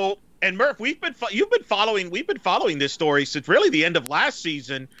 So, and Murph, we've been following this story since really the end of last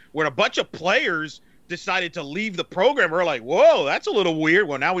season, where a bunch of players decided to leave the program. We're like, whoa, that's a little weird.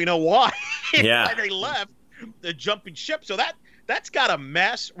 Well, now we know why. Yeah. Why they left the jumping ship. So that's got a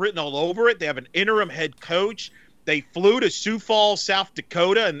mess written all over it. They have an interim head coach. They flew to Sioux Falls, South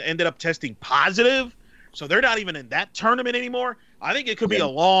Dakota, and ended up testing positive. So they're not even in that tournament anymore. I think it could be a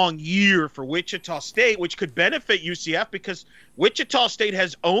long year for Wichita State, which could benefit UCF because Wichita State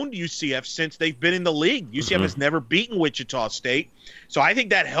has owned UCF since they've been in the league. UCF has never beaten Wichita State. So I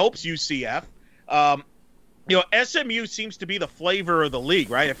think that helps UCF. SMU seems to be the flavor of the league,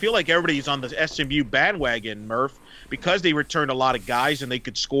 right? I feel like everybody's on the SMU bandwagon, Murph, because they returned a lot of guys and they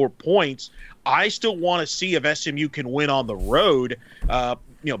could score points. I still want to see if SMU can win on the road.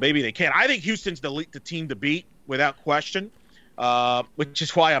 Maybe they can. I think Houston's the team to beat without question, which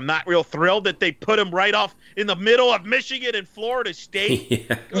is why I'm not real thrilled that they put them right off in the middle of Michigan and Florida State.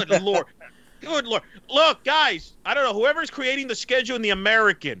 Yeah. Good Lord. Good Lord. Look, guys, I don't know, whoever's creating the schedule in the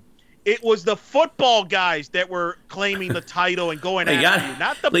American, it was the football guys that were claiming the title and going after you,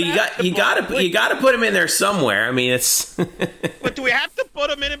 not the basketball. You got to put them in there somewhere. I mean, it's. But do we have to put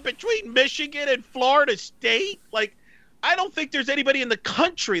them in between Michigan and Florida State? Like, I don't think there's anybody in the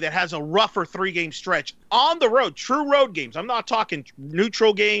country that has a rougher 3-game stretch on the road, true road games. I'm not talking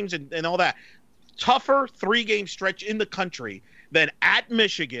neutral games and all that. Tougher 3-game stretch in the country than at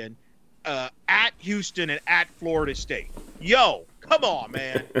Michigan, at Houston, and at Florida State. Yo. Come on,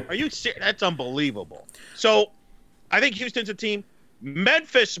 man. Are you serious? That's unbelievable. So I think Houston's a team.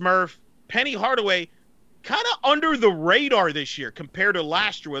 Memphis, Murph, Penny Hardaway, kind of under the radar this year compared to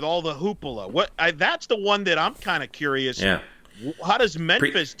last year with all the hoopla. That's the one that I'm kind of curious. Yeah. How does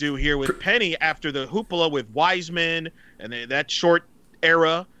Memphis do here with Penny after the hoopla with Wiseman and that short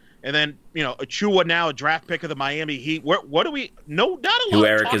era? And then, Achua now a draft pick of the Miami Heat. What do we – no, not a lot. Who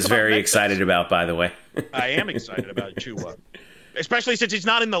Eric is very excited about, by the way. I am excited about Achua. Especially since he's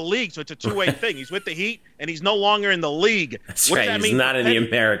not in the league, so it's a two-way thing. He's with the Heat, and he's no longer in the league. That's right. He's not in the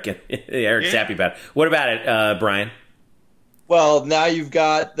American. Eric's happy about it. What about it, Brian? Well, now you've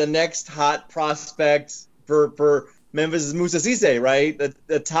got the next hot prospect for Memphis is Moussa Cisse, right?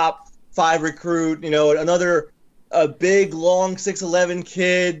 The top 5 recruit. Another big, long 6'11"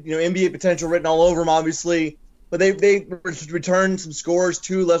 kid. NBA potential written all over him, obviously. But they returned some scores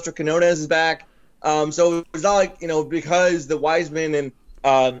too. Lester Quinones is back. So it's not like, because the Wiseman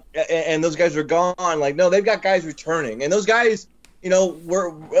and those guys are gone, no, they've got guys returning. And those guys,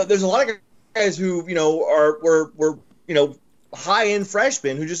 there's a lot of guys who, were high-end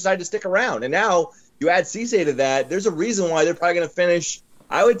freshmen who just decided to stick around. And now you add Cisse to that, there's a reason why they're probably going to finish,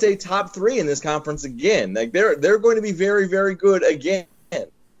 I would say, top 3 in this conference again. They're going to be very, very good again.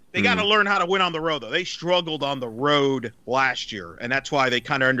 They got to learn how to win on the road, though. They struggled on the road last year, and that's why they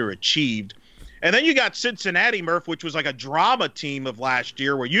kind of underachieved. And then you got Cincinnati, Murph, which was like a drama team of last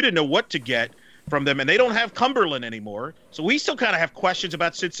year where you didn't know what to get from them, and they don't have Cumberland anymore. So we still kind of have questions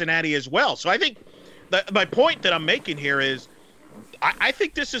about Cincinnati as well. So I think my point that I'm making here is I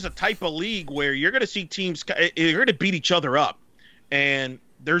think this is a type of league where you're going to see teams – you're going to beat each other up. And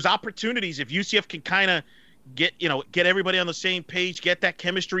there's opportunities if UCF can kind of get everybody on the same page, get that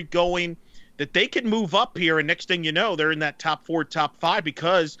chemistry going, that they can move up here, and next thing you know, they're in that top 4, top 5,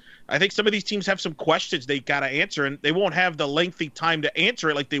 because I think some of these teams have some questions they got to answer, and they won't have the lengthy time to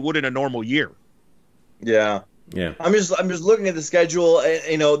answer it like they would in a normal year. Yeah. I'm just looking at the schedule,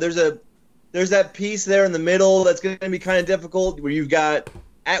 and there's that piece there in the middle that's going to be kind of difficult, where you've got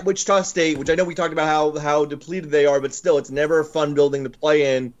at Wichita State, which I know we talked about how depleted they are, but still, it's never a fun building to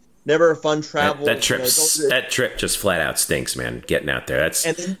play in. Never a fun travel. That trip just flat out stinks, man. Getting out there, that's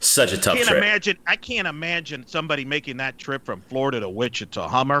such a tough trip. I can't imagine somebody making that trip from Florida to Wichita,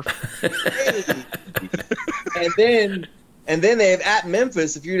 Hummer. and then they have at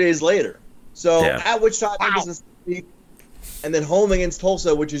Memphis a few days later. So at Wichita, Memphis, and then home against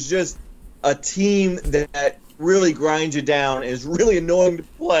Tulsa, which is just a team that really grinds you down and is really annoying to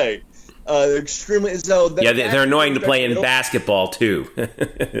play. Extremely so. They're annoying to play in basketball too.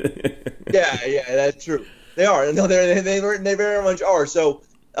 yeah, that's true. They are. No, they very much are. So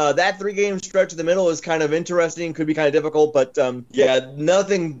that 3-game stretch in the middle is kind of interesting. Could be kind of difficult, but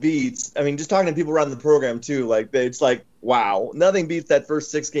nothing beats. I mean, just talking to people around the program too, it's like wow, nothing beats that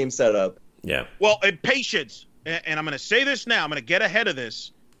first 6-game setup. Yeah. Well, and patience. And I'm going to say this now. I'm going to get ahead of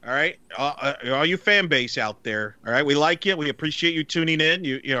this. All right, all you fan base out there. All right, we like you. We appreciate you tuning in.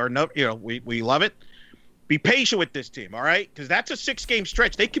 We love it. Be patient with this team, all right? Because that's a 6-game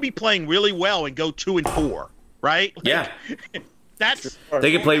stretch. They could be playing really well and go 2-4, right? Yeah.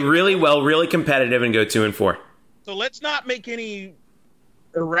 They could play really well, really competitive, and go 2-4. So let's not make any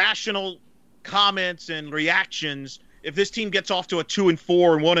irrational comments and reactions if this team gets off to a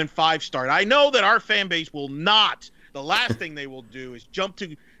 2-4 and 1-5 start. I know that our fan base will not. The last thing they will do is jump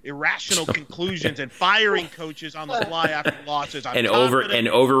to irrational conclusions and firing coaches on the fly after losses. And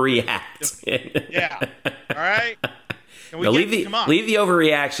overreact. Yeah. All right. Leave the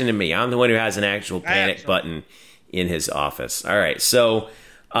overreaction to me. I'm the one who has an actual panic button in his office. All right. So,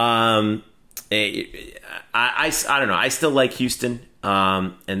 I don't know. I still like Houston.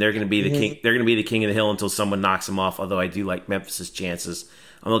 And they're going to be the king. They're going to be the king of the hill until someone knocks them off. Although I do like Memphis's chances.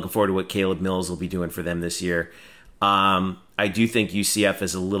 I'm looking forward to what Caleb Mills will be doing for them this year. I do think UCF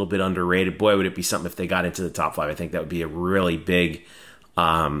is a little bit underrated. Boy, would it be something if they got into the top 5. I think that would be a really big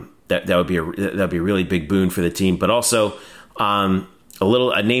that would be a really big boon for the team. But also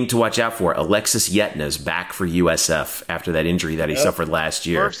a name to watch out for. Alexis Yetna's back for USF after that injury that he suffered last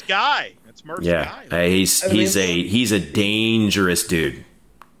year. Murph's guy. That's Murph's guy. He's a dangerous dude.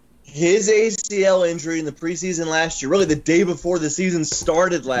 His ACL injury in the preseason last year, really the day before the season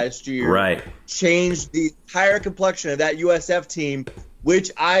started last year, right, changed the entire complexion of that USF team,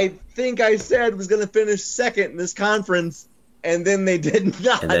 which I think I said was going to finish second in this conference, and then they did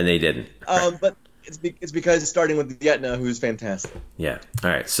not. And then they didn't. But it's because it's starting with Yetna, who's fantastic. Yeah. All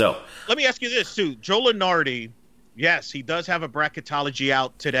right. So let me ask you this too, Joe Lunardi. Yes, he does have a bracketology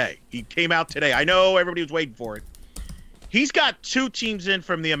out today. He came out today. I know everybody was waiting for it. He's got 2 teams in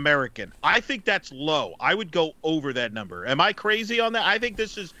from the American. I think that's low. I would go over that number. Am I crazy on that? I think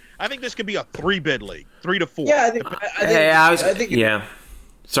this could be a 3-bid league, 3 to 4. Yeah, I think. Yeah.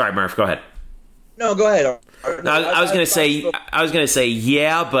 Sorry, Murph. Go ahead. No, go ahead. No, I was going to say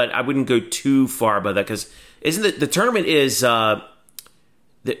yeah, but I wouldn't go too far above that because isn't the tournament is are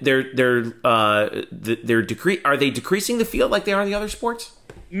they decreasing the field like they are in the other sports?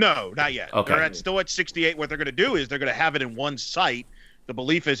 No, not yet. Okay. They're still at 68. What they're going to do is they're going to have it in one site. The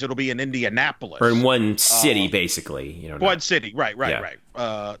belief is it'll be in Indianapolis. Or in one city, basically. One city. Right.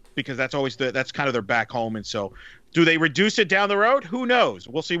 Because that's always that's kind of their back home. And so do they reduce it down the road? Who knows?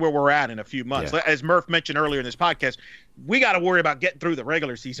 We'll see where we're at in a few months. Yeah. As Murph mentioned earlier in this podcast, we got to worry about getting through the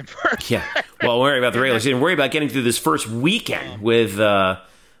regular season first. Yeah. Well, worry about the regular season. Worry about getting through this first weekend with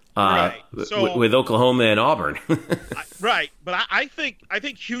Oklahoma and Auburn. Right, but I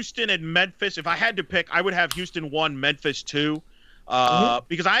think Houston and Memphis. If I had to pick, I would have Houston 1, Memphis 2,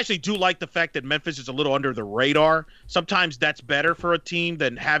 because I actually do like the fact that Memphis is a little under the radar. Sometimes that's better for a team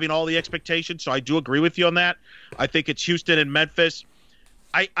than having all the expectations. So I do agree with you on that. I think it's Houston and Memphis.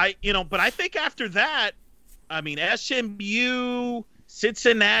 But I think after that, I mean SMU,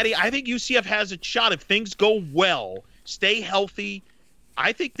 Cincinnati. I think UCF has a shot if things go well, stay healthy.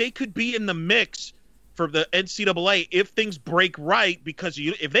 I think they could be in the mix for the NCAA if things break right, because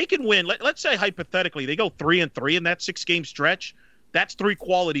if they can win, let's say hypothetically they go 3-3 in that 6-game stretch, that's 3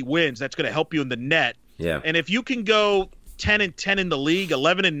 quality wins. That's going to help you in the net. Yeah. And if you can go 10-10 in the league,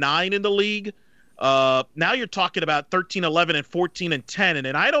 11-9 in the league, now you're talking about 13-11 and 14-10.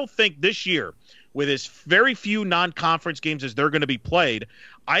 And I don't think this year, with as very few non-conference games as they're going to be played,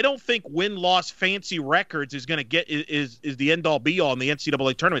 I don't think win-loss fancy records is going to get is the end-all be-all in the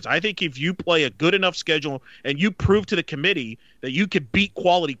NCAA tournaments. I think if you play a good enough schedule and you prove to the committee that you could beat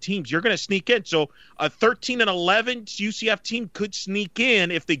quality teams, you're going to sneak in. So a 13-11 UCF team could sneak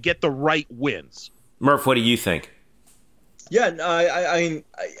in if they get the right wins. Murph, what do you think? Yeah, I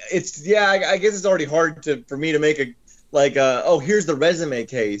guess it's already hard for me to make here's the resume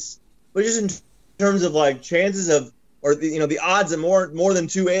case, but just in terms of like chances of, or the odds that more than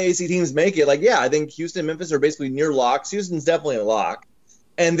 2 AAC teams make it, I think Houston and Memphis are basically near locks. Houston's definitely a lock.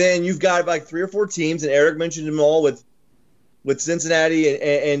 And then you've got like 3 or 4 teams, and Eric mentioned them all with Cincinnati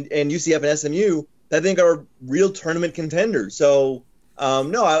and UCF and SMU that I think are real tournament contenders. So,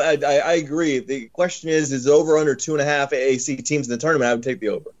 no, I agree. The question is over under 2.5 AAC teams in the tournament? I would take the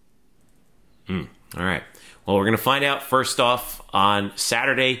over. All right. Well, we're going to find out first off on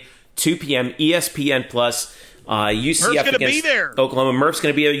Saturday, 2 p.m. ESPN Plus. UCF Murph's against Oklahoma. Murph's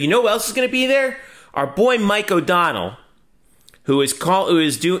going to be there. You know who else is going to be there? Our boy Mike O'Donnell, who is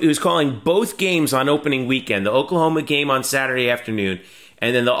calling both games on opening weekend. The Oklahoma game on Saturday afternoon,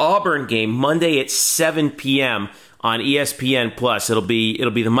 and then the Auburn game Monday at 7 p.m. on ESPN Plus. It'll be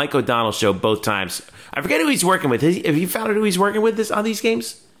the Mike O'Donnell show both times. I forget who he's working with. Have you found out who he's working with on these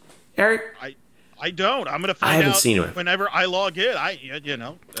games, Eric? I don't. I'm going to find out whenever I log in. I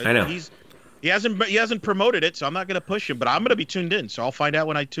know. He hasn't promoted it, so I'm not going to push him, but I'm going to be tuned in, so I'll find out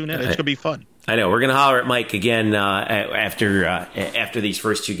when I tune in. It's going to be fun. I know. We're going to holler at Mike again after these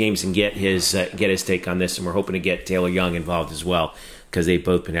first two games and get his take on this, and we're hoping to get Taylor Young involved as well because they've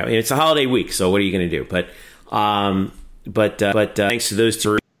both been out. It's a holiday week, so what are you going to do? But thanks to those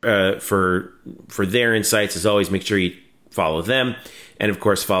two for their insights. As always, make sure you follow them, and of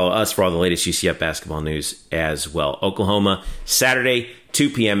course follow us for all the latest UCF basketball news as well. Oklahoma Saturday, 2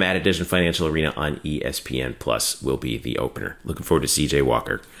 p.m. at Edition Financial Arena on ESPN Plus will be the opener. Looking forward to CJ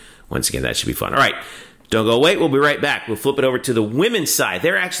Walker. Once again, that should be fun. All right, don't go away. We'll be right back. We'll flip it over to the women's side.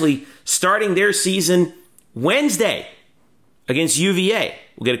 They're actually starting their season Wednesday against UVA.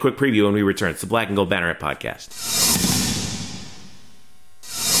 We'll get a quick preview when we return. It's the Black and Gold Banneret Podcast.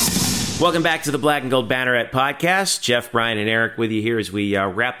 Welcome back to the Black and Gold Banneret Podcast. Jeff, Brian, and Eric with you here as we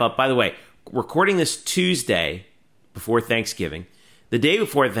wrap up. By the way, recording this Tuesday before Thanksgiving. The day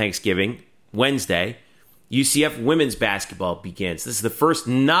before Thanksgiving, Wednesday, UCF women's basketball begins. This is the first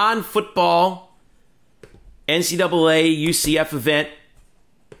non-football NCAA UCF event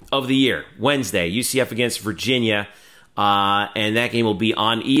of the year. Wednesday, UCF against Virginia. And that game will be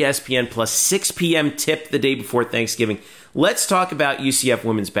on ESPN Plus, 6 p.m. tip the day before Thanksgiving. Let's talk about UCF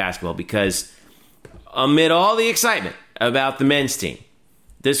women's basketball because amid all the excitement about the men's team,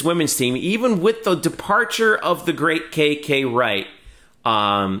 this women's team, even with the departure of the great KK Wright,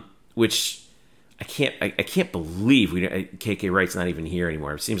 which I can't believe KK Wright's not even here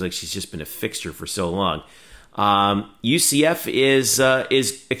anymore. It seems like she's just been a fixture for so long. UCF is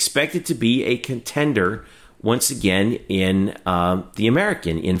expected to be a contender once again in the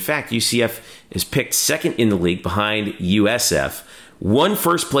American. In fact, UCF is picked second in the league behind USF. One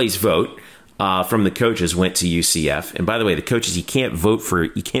first place vote from the coaches went to UCF. And by the way, the coaches, you can't vote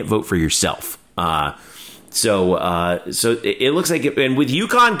for yourself. So it looks like, and with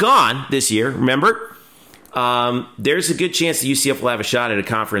UConn gone this year, remember, there's a good chance that UCF will have a shot at a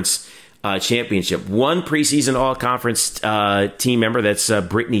conference championship. One preseason all-conference team member, that's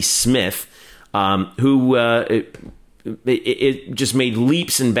Brittany Smith, who it just made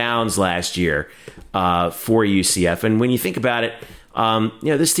leaps and bounds last year for UCF. And when you think about it,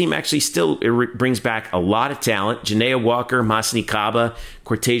 this team actually still brings back a lot of talent. Janaea Walker, Masani Kaba,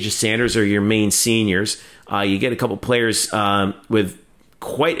 Cortasia Sanders are your main seniors. You get a couple players who are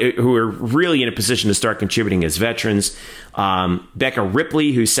really in a position to start contributing as veterans. Becca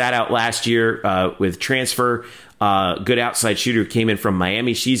Ripley, who sat out last year with transfer, good outside shooter, came in from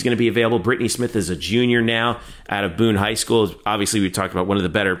Miami. She's going to be available. Brittany Smith is a junior now out of Boone High School. Obviously, we talked about one of the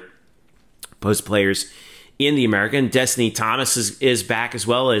better post players in the American. Destiny Thomas is back as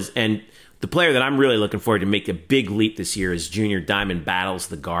well and the player that I'm really looking forward to make a big leap this year is junior Diamond Battles,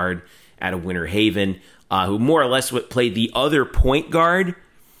 the guard out of Winter Haven, who more or less played the other point guard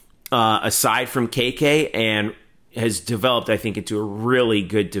aside from KK and has developed, I think, into a really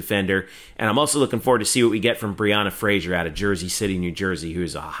good defender. And I'm also looking forward to see what we get from Brianna Frazier out of Jersey City, New Jersey, who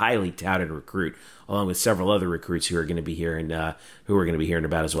is a highly touted recruit, along with several other recruits who are going to be hearing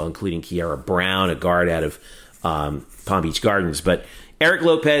about as well, including Kiara Brown, a guard out of Palm Beach Gardens. But Eric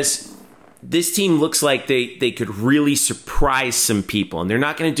Lopez, this team looks like they could really surprise some people, and they're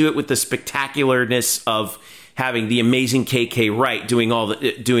not going to do it with the spectacularness of having the amazing KK Wright doing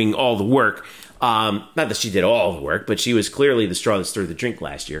all the work. Not that she did all the work, but she was clearly the straw that stirred the drink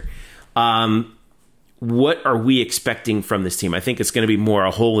last year. What are we expecting from this team? I think it's going to be more a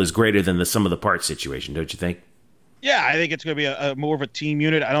whole is greater than the sum of the parts situation, don't you think? Yeah, I think it's going to be a more of a team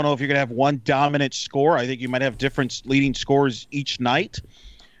unit. I don't know if you're going to have one dominant scorer. I think you might have different leading scorers each night.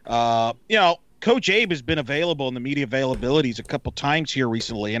 Coach Abe has been available in the media availabilities a couple times here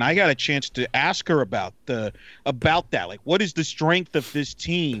recently, and I got a chance to ask her about that. Like, what is the strength of this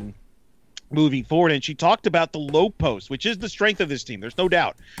team moving forward? And she talked about the low post, which is the strength of this team. There's no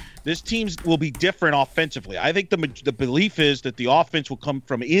doubt. This team will be different offensively. I think the belief is that the offense will come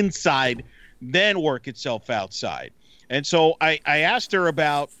from inside, then work itself outside. And so I asked her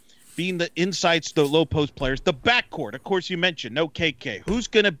about being the insides, the low post players, the backcourt. Of course, you mentioned no KK. Who's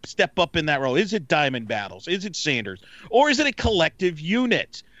going to step up in that role? Is it Diamond Battles? Is it Sanders? Or is it a collective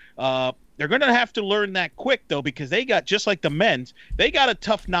unit? They're going to have to learn that quick, though, because they got, just like the men's, they got a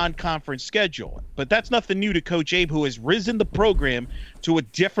tough non-conference schedule. But that's nothing new to Coach Abe, who has risen the program to a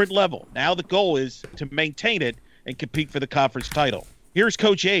different level. Now the goal is to maintain it and compete for the conference title. Here's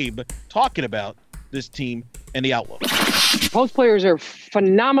Coach Abe talking about this team and the outlook. Post players are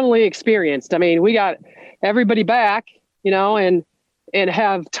phenomenally experienced. I mean, we got everybody back, and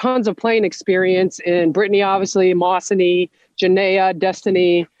have tons of playing experience in Brittany, obviously, Mossany, Janaea,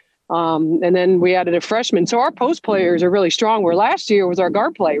 Destiny, and then we added a freshman. So our post players are really strong, where last year was our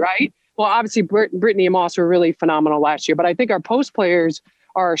guard play, right? Well, obviously, Brittany and Moss were really phenomenal last year, but I think our post players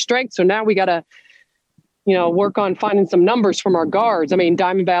our strengths. So now we got to, work on finding some numbers from our guards. I mean,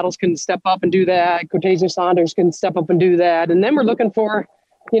 Diamond Battles can step up and do that. Cortazar Saunders can step up and do that. And then we're looking for,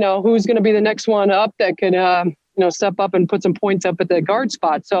 who's going to be the next one up that can, step up and put some points up at the guard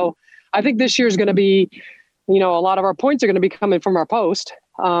spot. So I think this year is going to be, a lot of our points are going to be coming from our post.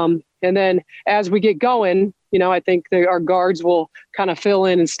 And then as we get going, I think our guards will kind of fill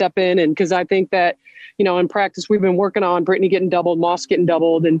in and step in. And because I think that, in practice, we've been working on Brittany getting doubled, Moss getting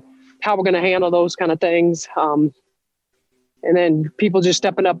doubled, and how we're going to handle those kind of things. And then people just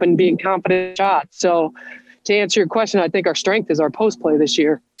stepping up and being confident shots. So to answer your question, I think our strength is our post play this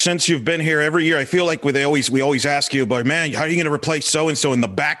year. Since you've been here every year, I feel like we always ask you about, man, how are you going to replace so-and-so in the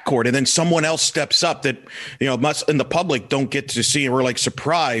backcourt? And then someone else steps up that, must in the public don't get to see. And we're like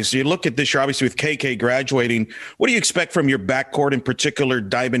surprised. You look at this year, obviously with KK graduating, what do you expect from your backcourt, in particular,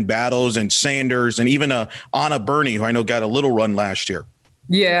 Diamond Battles and Sanders and even Anna Burney, who I know got a little run last year?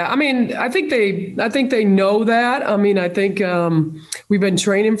 Yeah, I mean, I think they know that. I mean, I think we've been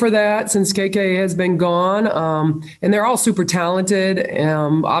training for that since KK has been gone, and they're all super talented.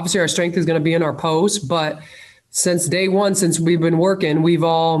 Obviously, our strength is going to be in our post, but since day one, since we've been working, we've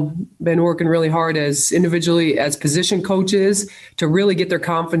all been working really hard as individually as position coaches to really get their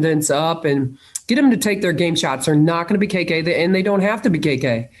confidence up and get them to take their game shots. They're not going to be KK, and they don't have to be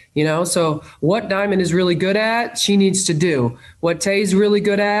KK, So what Diamond is really good at, she needs to do. What Tay's really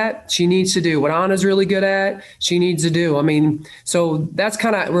good at, she needs to do. What Anna's really good at, she needs to do. I mean, so that's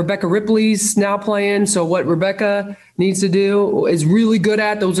kind of Rebecca Ripley's now playing. So what Rebecca needs to do is really good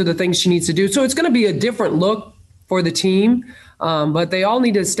at. Those are the things she needs to do. So it's going to be a different look for the team, but they all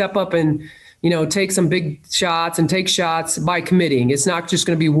need to step up and take some big shots and take shots by committing. It's not just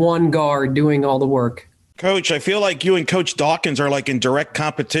going to be one guard doing all the work. Coach, I feel like you and Coach Dawkins are like in direct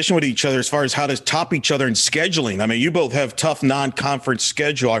competition with each other as far as how to top each other in scheduling. I mean, you both have tough non-conference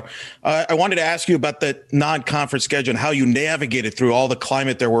schedule. I wanted to ask you about the non-conference schedule and how you navigated through all the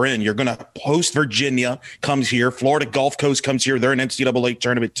climate that we're in. You're going to host Virginia, comes here. Florida Gulf Coast comes here. They're an NCAA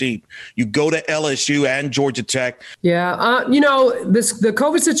tournament team. You go to LSU and Georgia Tech. Yeah, the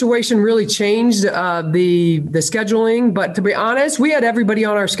COVID situation really changed the scheduling. But to be honest, we had everybody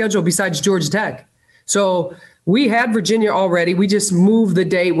on our schedule besides Georgia Tech. So we had Virginia already. We just moved the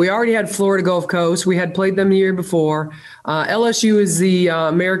date. We already had Florida Gulf Coast. We had played them the year before. LSU is the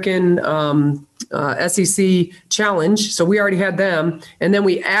American SEC Challenge. So we already had them. And then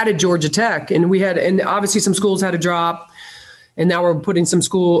we added Georgia Tech. And obviously some schools had to drop. And now we're putting some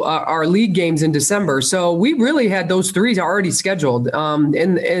our league games in December. So we really had those three already scheduled.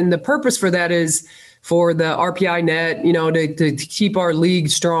 And the purpose for that is for the RPI net, to keep our league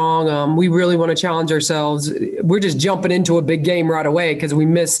strong. We really want to challenge ourselves. We're just jumping into a big game right away because we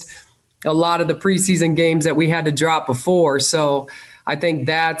missed a lot of the preseason games that we had to drop before. So I think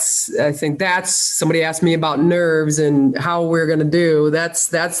that's somebody asked me about nerves and how we're going to do. That's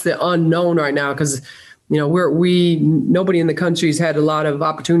the unknown right now because nobody in the country's had a lot of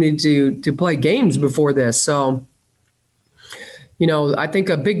opportunity to play games before this. So I think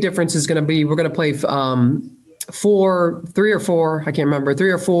a big difference is going to be we're going to play 3 or 4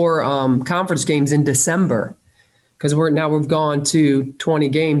 conference games in December because we've gone to 20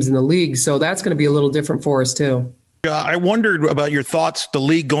 games in the league. So that's going to be a little different for us too. I wondered about your thoughts, the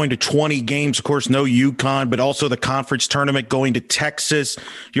league going to 20 games, of course, no UConn, but also the conference tournament going to Texas.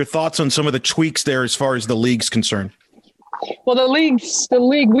 Your thoughts on some of the tweaks there as far as the league's concerned? Well, the league,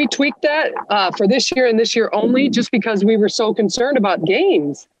 we tweaked that for this year and this year only, just because we were so concerned about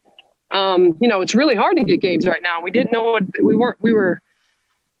games. It's really hard to get games right now. We didn't know what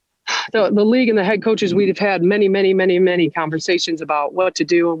the league and the head coaches. We've had many, many, many, many conversations about what to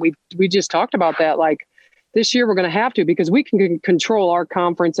do. And we just talked about that. Like this year, we're going to have to, because we can control our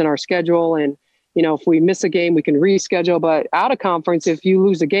conference and our schedule. And, if we miss a game, we can reschedule. But out of conference, if you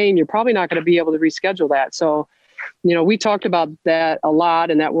lose a game, you're probably not going to be able to reschedule that. So, we talked about that a lot,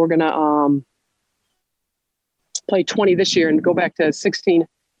 and that we're going to play 20 this year and go back to 16,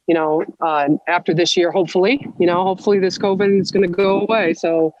 after this year, hopefully. Hopefully this COVID is going to go away.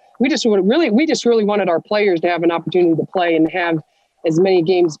 So we just really wanted our players to have an opportunity to play and have as many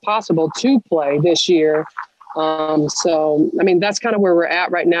games possible to play this year. That's kind of where we're at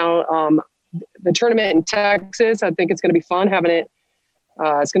right now. The tournament in Texas, I think it's going to be fun having it.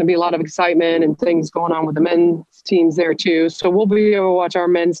 It's going to be a lot of excitement and things going on with the men's teams there too. So we'll be able to watch our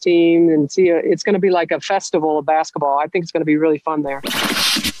men's team and see. It's going to be like a festival of basketball. I think it's going to be really fun there.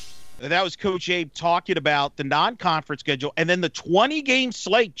 That was Coach Abe talking about the non-conference schedule and then the 20-game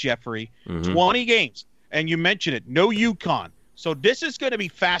slate, Jeffrey. 20 games. And you mentioned it, no UConn. So this is going to be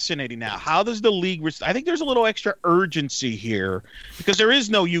fascinating now. How does the league I think there's a little extra urgency here because there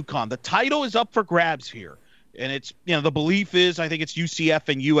is no UConn. The title is up for grabs here. And it's, the belief is, I think it's UCF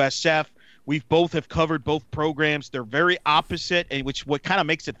and USF. We've both have covered both programs. They're very opposite, and what kind of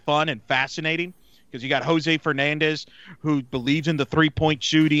makes it fun and fascinating because you got Jose Fernandez, who believes in the three-point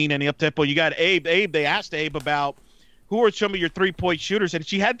shooting and the up-tempo. You got Abe. They asked Abe about who are some of your three-point shooters, and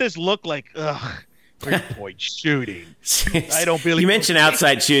she had this look like, ugh, three-point shooting. I don't believe. You mentioned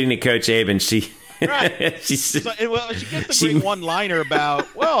outside shooting to Coach Abe, and she. Right. she gets the great one-liner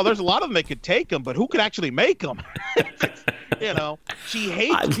about, well, there's a lot of them that could take them, but who could actually make them? She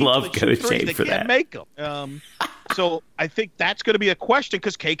hates I people love that shoot Coach threes Abe that for can't that. make them. So I think that's going to be a question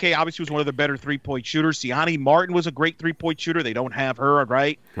because KK obviously was one of the better three-point shooters. Siani Martin was a great three-point shooter. They don't have her,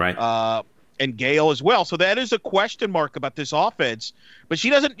 right? Right. And Gale as well. So that is a question mark about this offense. But she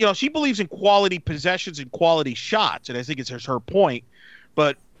doesn't, she believes in quality possessions and quality shots, and I think it's her point.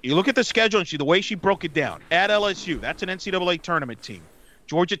 But you look at the schedule and the way she broke it down. At LSU, that's an NCAA tournament team.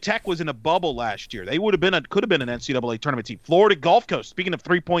 Georgia Tech was in a bubble last year. They could have been an NCAA tournament team. Florida Gulf Coast, speaking of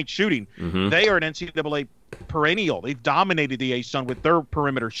three-point shooting, they are an NCAA perennial. They've dominated the ASUN with their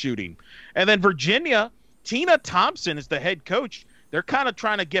perimeter shooting. And then Virginia, Tina Thompson is the head coach. They're kind of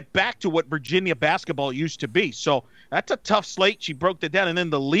trying to get back to what Virginia basketball used to be. So that's a tough slate. She broke that down. And then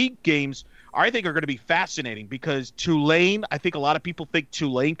the league games, I think, are going to be fascinating because Tulane, I think a lot of people think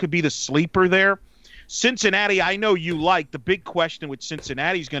Tulane could be the sleeper there. Cincinnati, I know you like. The big question with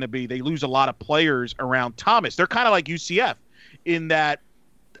Cincinnati is going to be they lose a lot of players around Thomas. They're kind of like UCF in that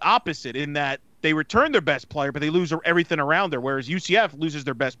opposite, in that they return their best player, but they lose everything around there, whereas UCF loses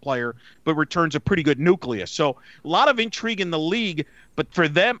their best player but returns a pretty good nucleus. So a lot of intrigue in the league, but for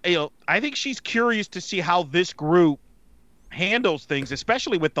them, I think she's curious to see how this group handles things,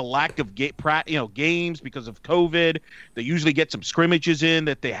 especially with the lack of games because of COVID. They usually get some scrimmages in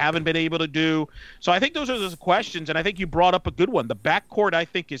that they haven't been able to do. So I think those are the questions, and I think you brought up a good one. The backcourt, I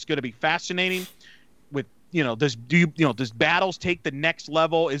think, is going to be fascinating. With does Battles take the next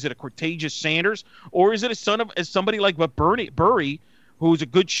level? Is it a Cortasia Sanders, or is it somebody like Burry, who's a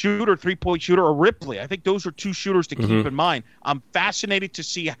good shooter, three-point shooter, or Ripley? I think those are two shooters to keep in mind. I'm fascinated to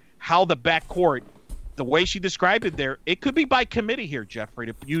see how the backcourt. The way she described it there, it could be by committee here, Jeffrey,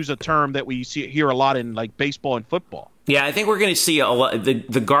 to use a term that we hear a lot in like baseball and football. Yeah, I think we're going to see a lot.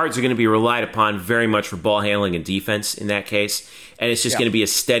 The guards are going to be relied upon very much for ball handling and defense in that case, and it's just going to be a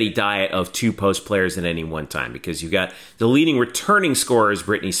steady diet of two post players at any one time because you've got the leading returning scorer is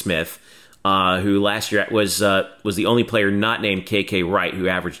Brittany Smith, who last year was the only player not named KK Wright who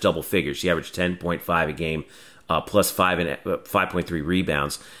averaged double figures. She averaged 10.5 a game, plus 5.3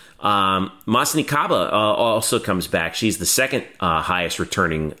 rebounds. Masani Kaba also comes back. She's the second highest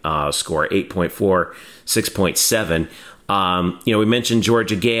returning scorer, 8.4, 6.7. We mentioned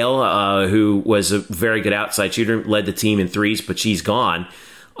Georgia Gale, who was a very good outside shooter, led the team in threes, but she's gone.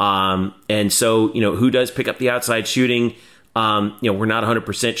 And so, who does pick up the outside shooting? We're not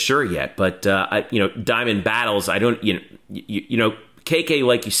 100% sure yet, but Diamond Battles, I don't, KK,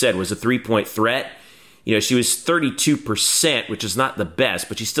 like you said, was a 3-point threat. She was 32%, which is not the best,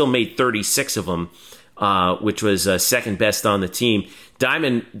 but she still made 36 of them, which was second best on the team.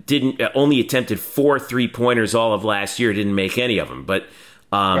 Diamond only attempted 4 3-pointers all of last year, didn't make any of them. But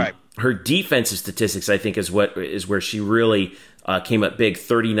her defensive statistics, I think, is where she really came up big.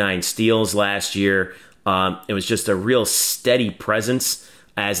 39 steals last year. It was just a real steady presence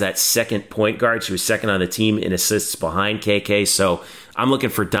as that second point guard. She was second on the team in assists behind KK. So I'm looking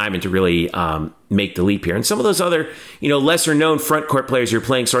for Diamond to really make the leap here. And some of those other, lesser known front court players who are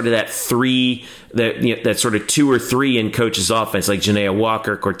playing sort of that three, that sort of 2 or 3 in coach's offense, like Janaea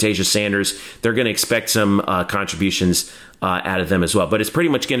Walker, Cortasia Sanders, they're going to expect some contributions out of them as well. But it's pretty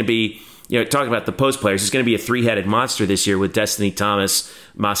much going to be, talking about the post players, it's going to be a 3-headed monster this year with Destiny Thomas,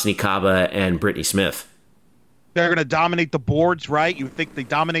 Masani Kaba, and Brittany Smith. They're going to dominate the boards, right? You think they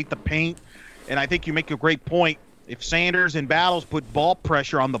dominate the paint. And I think you make a great point. If Sanders and Battles put ball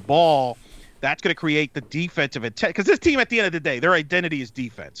pressure on the ball, that's going to create the defensive intent. Because this team, at the end of the day, their identity is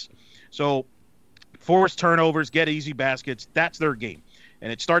defense. So force turnovers, get easy baskets, that's their game.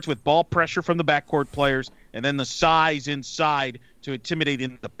 And it starts with ball pressure from the backcourt players and then the size inside to intimidate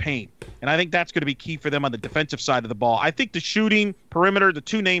in the paint. And I think that's going to be key for them on the defensive side of the ball. I think the shooting perimeter, the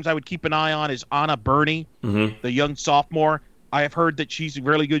two names I would keep an eye on is Anna Burney, the young sophomore. I have heard that she's a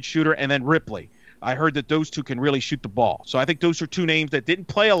really good shooter, and then Ripley. I heard that those two can really shoot the ball. So I think those are two names that didn't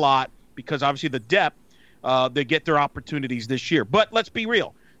play a lot because obviously the depth, they get their opportunities this year. But let's be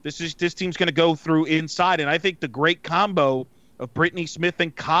real. This team's going to go through inside, and I think the great combo of Brittany Smith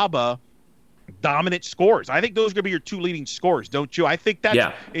and Kaba dominant scorers. I think those are going to be your two leading scorers, don't you? I think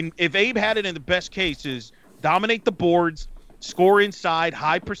that's if Abe had it in the best cases, dominate the boards, score inside,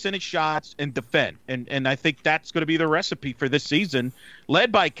 high percentage shots, and defend. And I think that's going to be the recipe for this season,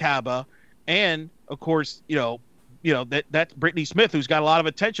 led by Kaba, and of course, that's Brittany Smith, who's got a lot of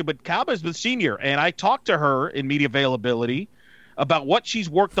attention. But Kaba's the senior, and I talked to her in media availability about what she's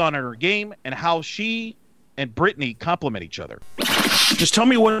worked on in her game and how she and Brittany complement each other. Just tell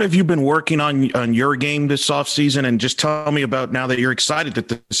me, what have you been working on your game this offseason, and just tell me about now that you're excited that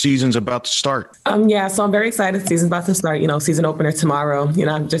the season's about to start. So I'm very excited. The season's about to start, season opener tomorrow.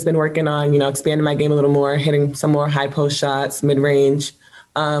 I've just been working on, expanding my game a little more, hitting some more high post shots, mid-range,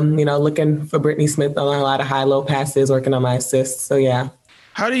 looking for Brittany Smith on a lot of high-low passes, working on my assists. So, yeah.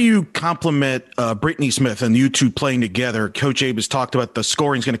 How do you complement Brittany Smith and you two playing together? Coach Abe has talked about the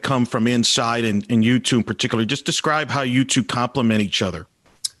scoring's going to come from inside, and you two in particular. Just describe how you two complement each other.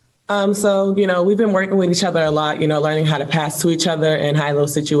 We've been working with each other a lot, learning how to pass to each other in high-low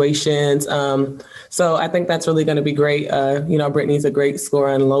situations. So I think that's really going to be great. Brittany's a great scorer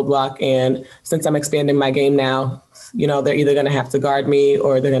on low block, and since I'm expanding my game now, they're either going to have to guard me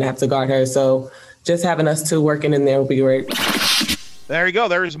or they're going to have to guard her. So just having us two working in there will be great. There you go.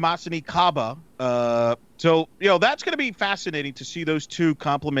 There is Masani Kaba. That's going to be fascinating to see those two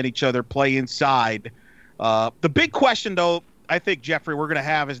complement each other, play inside. The big question, though, I think, Jeffrey, we're going to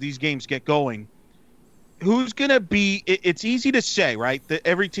have as these games get going, who's going to be – it's easy to say, right, that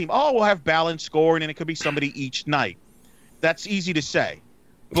every team, we'll have balanced scoring and it could be somebody each night. That's easy to say.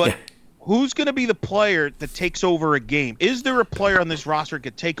 But who's going to be the player that takes over a game? Is there a player on this roster that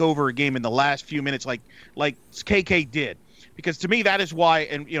could take over a game in the last few minutes like KK did? Because to me, that is why,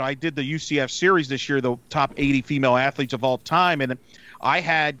 and I did the UCF series this year, the top 80 female athletes of all time, and I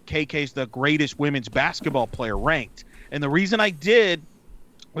had KK as the greatest women's basketball player ranked. And the reason I did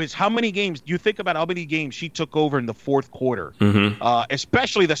was how many games, you think about how many games she took over in the fourth quarter,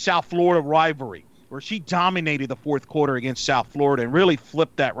 especially the South Florida rivalry, where she dominated the fourth quarter against South Florida and really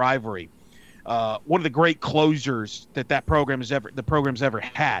flipped that rivalry. One of the great closers the program's ever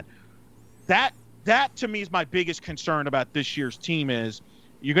had. That to me is my biggest concern about this year's team is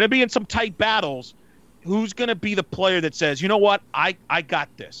you're going to be in some tight battles. Who's going to be the player that says, you know what, I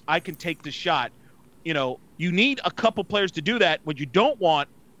got this. I can take the shot. You need a couple players to do that. What you don't want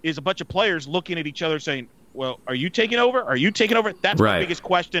is a bunch of players looking at each other saying, well, are you taking over? Are you taking over? That's my biggest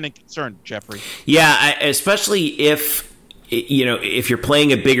question and concern, Jeffrey. Yeah, especially if you're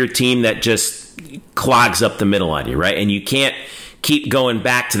playing a bigger team that just clogs up the middle on you, right? And you can't keep going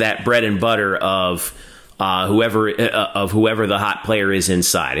back to that bread and butter of whoever the hot player is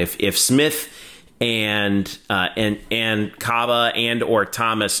inside. If Smith and Kaba and or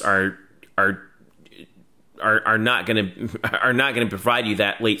Thomas are not going to provide you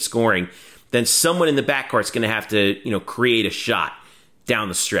that late scoring, then someone in the backcourt is going to have to create a shot down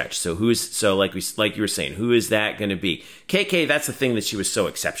the stretch. So like you were saying, who is that going to be? KK, that's the thing that she was so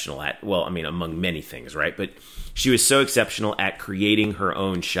exceptional at. Well, I mean, among many things, right? But she was so exceptional at creating her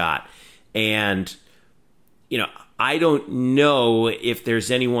own shot. And, I don't know if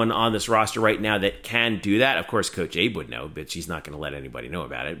there's anyone on this roster right now that can do that. Of course, Coach Abe would know, but she's not going to let anybody know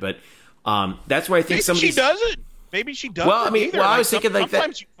about it. But that's where I think she doesn't. Maybe she doesn't. Well, I mean, I was thinking like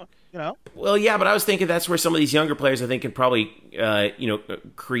that. Well, yeah, but I was thinking that's where some of these younger players, I think, can probably,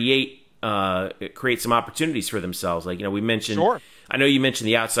 create some opportunities for themselves. Like, we mentioned. Sure. I know you mentioned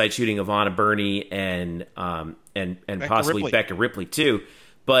the outside shooting of Anna Burney and possibly Ripley. Becca Ripley too,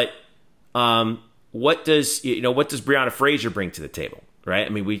 but what does Brianna Frazier bring to the table, right? I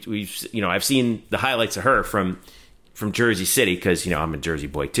mean, we've I've seen the highlights of her from Jersey City because I'm a Jersey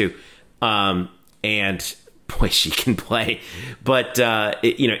boy too, and boy, she can play. But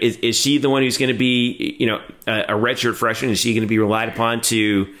is she the one who's going to be a redshirt freshman? Is she going to be relied upon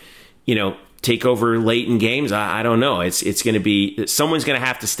to take over late in games? I don't know. It's going to be someone's going to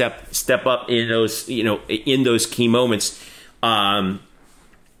have to step up in those in those key moments.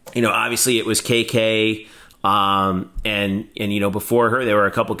 Obviously it was KK, and before her there were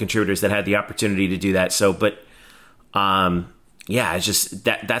a couple contributors that had the opportunity to do that. So, but it's just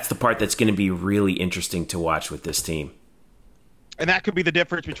that's the part that's going to be really interesting to watch with this team. And that could be the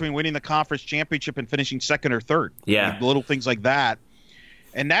difference between winning the conference championship and finishing second or third. Yeah, little things like that.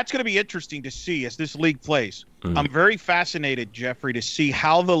 And that's going to be interesting to see as this league plays. Mm-hmm. I'm very fascinated, Jeffrey, to see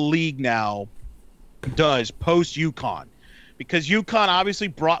how the league now does post UConn, because UConn obviously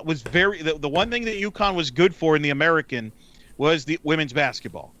the one thing that UConn was good for in the American was the women's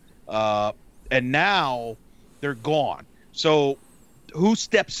basketball, and now they're gone. So who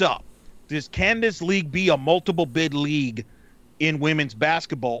steps up? Can this league be a multiple bid league in women's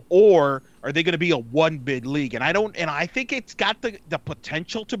basketball, or are they going to be a one-bid league? And I think it's got the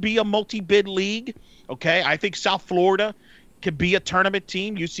potential to be a multi-bid league. Okay, I think South Florida could be a tournament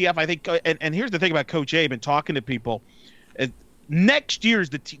team. UCF, I think, and here's the thing about Coach A. Been talking to people. Next year's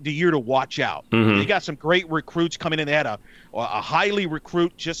the year to watch out. Mm-hmm. They got some great recruits coming in. They had a highly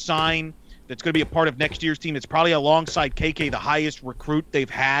recruit just signed that's going to be a part of next year's team. It's probably alongside KK, the highest recruit they've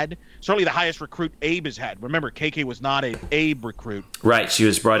had. Certainly the highest recruit Abe has had. Remember, KK was not an Abe recruit. Right. She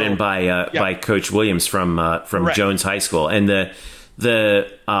was brought in by Coach Williams from Jones High School. And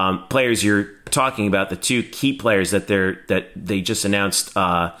the players you're talking about, the two key players that they just announced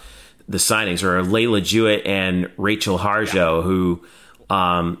the signings are Layla Jewett and Rachel Harjo, who,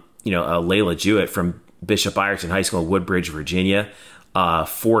 Layla Jewett from Bishop Ireton High School in Woodbridge, Virginia,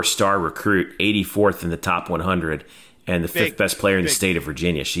 4-star recruit, 84th in the top 100, and the fifth best player in the state of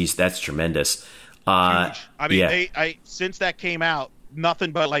Virginia. That's tremendous. Huge. I mean, since that came out,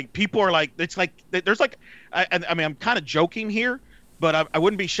 nothing but like people are like, it's like there's like, I mean, I'm kind of joking here, but I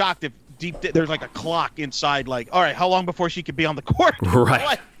wouldn't be shocked if there's like a clock inside, like, all right, how long before she could be on the court?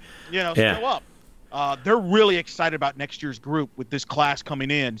 Right. Show up. They're really excited about next year's group with this class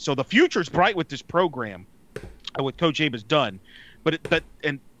coming in. So the future's bright with this program, what Coach Abe has done. But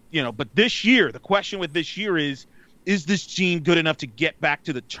this year, the question with this year is this team good enough to get back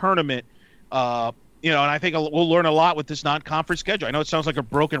to the tournament? And I think we'll learn a lot with this non-conference schedule. I know it sounds like a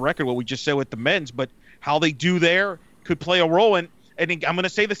broken record what we just said with the men's, but how they do there could play a role. And I'm going to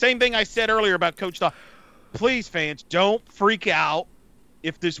say the same thing I said earlier about Coach Dahl. Please, fans, don't freak out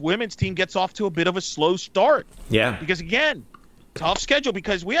if this women's team gets off to a bit of a slow start. Yeah. Because, again, tough schedule,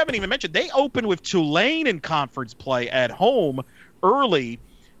 because we haven't even mentioned they open with Tulane in conference play at home early.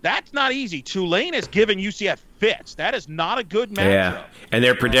 That's not easy. Tulane has given UCF fits. That is not a good matchup. Yeah, and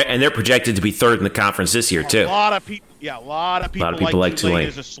they're projected to be third in the conference this year too. A lot of people like Tulane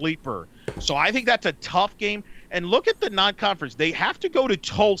as a sleeper. So I think that's a tough game. And look at the non-conference. They have to go to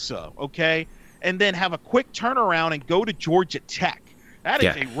Tulsa, okay, and then have a quick turnaround and go to Georgia Tech. That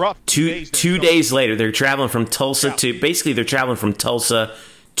is a rough 2 days. 2 days later, they're traveling from Tulsa they're traveling from Tulsa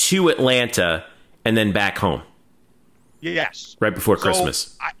to Atlanta and then back home. Yes. Right before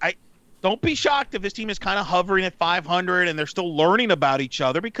Christmas. I don't be shocked if this team is kind of hovering at 500 and they're still learning about each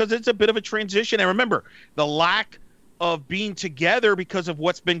other, because it's a bit of a transition. And remember, the lack of being together because of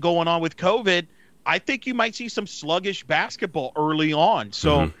what's been going on with COVID, I think you might see some sluggish basketball early on.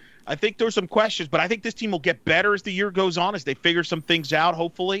 So I think there's some questions, but I think this team will get better as the year goes on, as they figure some things out,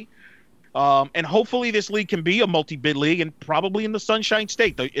 hopefully. And hopefully this league can be a multi-bid league, and probably in the Sunshine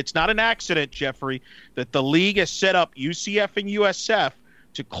State. It's not an accident, Jeffrey, that the league has set up UCF and USF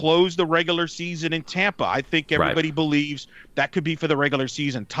to close the regular season in Tampa. I think everybody believes that could be for the regular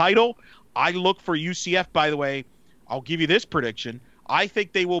season title. I look for UCF, by the way. I'll give you this prediction. I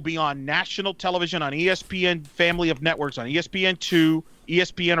think they will be on national television on ESPN family of networks, on ESPN2,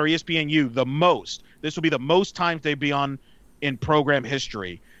 ESPN or ESPNU the most. This will be the most times they'd be on in program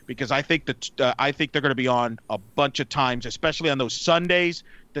history, because I think I think they're going to be on a bunch of times, especially on those Sundays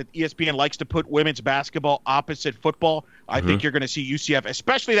that ESPN likes to put women's basketball opposite football. I think you're going to see UCF,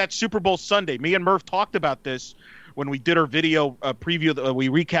 especially that Super Bowl Sunday. Me and Murph talked about this when we did our video preview. We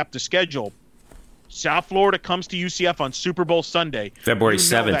recapped the schedule. South Florida comes to UCF on Super Bowl Sunday. February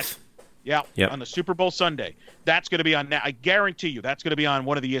 7th. On the Super Bowl Sunday. That's going to be on. I guarantee you that's going to be on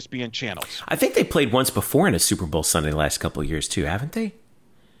one of the ESPN channels. I think they played once before in a Super Bowl Sunday the last couple of years too, haven't they?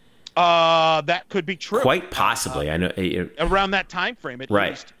 That could be true. Quite possibly. I know around that time frame at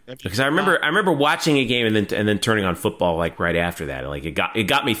least. Because I remember watching a game and then turning on football like right after that. Like it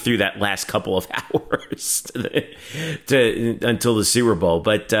got me through that last couple of hours until the Super Bowl.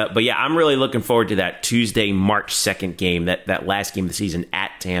 But yeah, I'm really looking forward to that Tuesday, March 2nd game, that last game of the season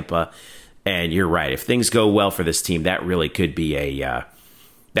at Tampa. And you're right. If things go well for this team, that really could be a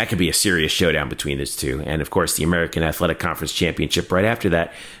serious showdown between these two. And, of course, the American Athletic Conference Championship right after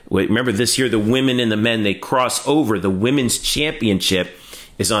that. Remember, this year, the women and the men, they cross over. The women's championship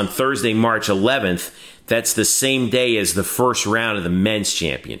is on Thursday, March 11th. That's the same day as the first round of the men's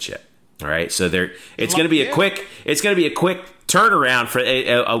championship. All right, so it's going to be a quick turnaround for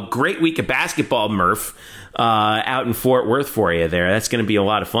a great week of basketball, Murph, out in Fort Worth for you there. That's going to be a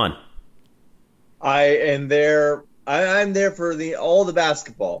lot of fun. I'm there for all the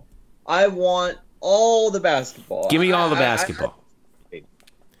basketball. I want all the basketball. Give me all the basketball.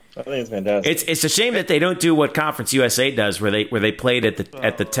 I think it's fantastic. It's a shame that they don't do what Conference USA does, where they played at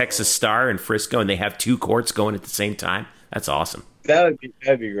the Texas Star in Frisco, and they have two courts going at the same time. That's awesome. That'd be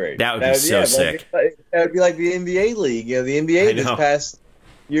great. That would be so sick. That would be like the NBA league. The NBA this past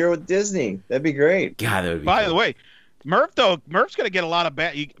year with Disney. That'd be great. God, that would be. By the way, Murph's going to get a lot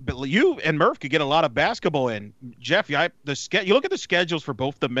of you and Murph could get a lot of basketball in. Jeff, you look at the schedules for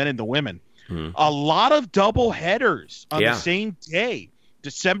both the men and the women. A lot of double headers on the same day.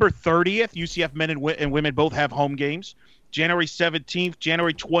 December 30th, UCF men and women both have home games. January 17th,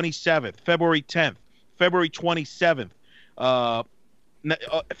 January 27th, February 10th, February 27th,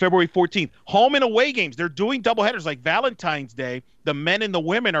 February 14th. Home and away games. They're doing double headers like Valentine's Day. The men and the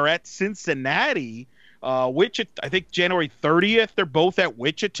women are at Cincinnati. Wichita, I think January 30th, they're both at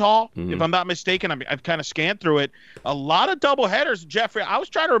Wichita, if I'm not mistaken. I've kind of scanned through it. A lot of double headers, Jeffrey. I was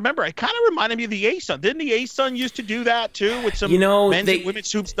trying to remember. It kind of reminded me of the ASUN. Didn't the ASUN used to do that too with some men's and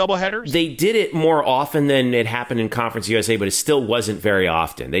women's hoops double headers? They did it more often than it happened in Conference USA, but it still wasn't very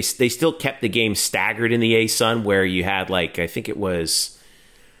often. They still kept the game staggered in the ASUN, where you had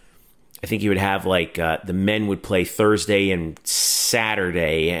I think you would have the men would play Thursday and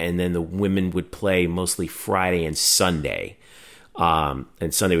Saturday, and then the women would play mostly Friday and Sunday.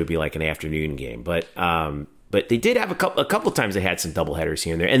 And Sunday would be like an afternoon game. But they did have a couple times they had some doubleheaders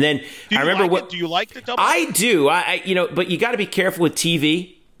here and there. And then do you like the double? I do. But you got to be careful with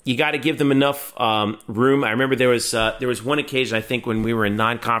TV. You got to give them enough room. I remember there was one occasion, I think, when we were in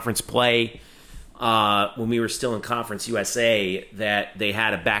non-conference play. When we were still in Conference USA, that they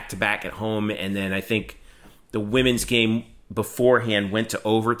had a back-to-back at home, and then I think the women's game beforehand went to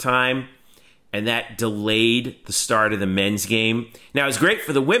overtime, and that delayed the start of the men's game. Now, it was great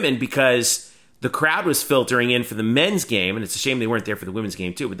for the women because the crowd was filtering in for the men's game, and it's a shame they weren't there for the women's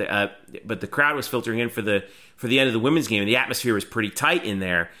game too, but the crowd was filtering in for the end of the women's game, and the atmosphere was pretty tight in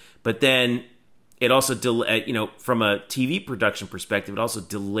there. But then it also, from a TV production perspective, it also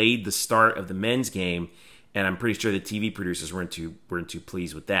delayed the start of the men's game, and I'm pretty sure the TV producers weren't too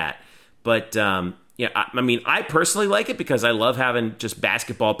pleased with that. But I personally like it because I love having just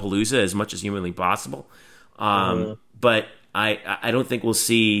basketball palooza as much as humanly possible. But I don't think we'll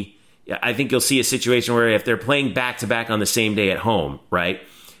see. I think you'll see a situation where if they're playing back to back on the same day at home, right?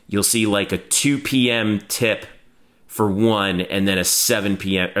 You'll see like a 2 p.m. tip for one, and then a 7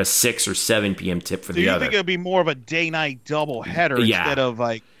 p.m. a 6 or 7 p.m. tip for the other. Do you think it'll be more of a day-night double header instead of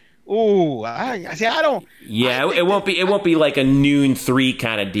like, ooh, I don't. Yeah, it won't be. It won't be like a noon 3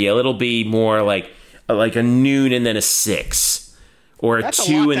 kind of deal. It'll be more like a noon and then a 6, or a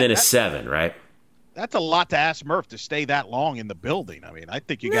 2 and then a 7, right? That's a lot to ask Murph to stay that long in the building. I mean, I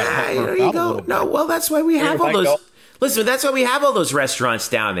think you got to help Murph out a little bit. No, well, that's why we have all those. Listen, that's why we have all those restaurants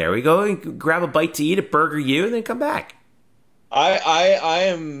down there. We go and grab a bite to eat at Burger U and then come back. I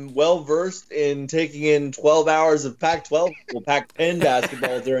am well versed in taking in 12 hours of Pac-12, Pac-10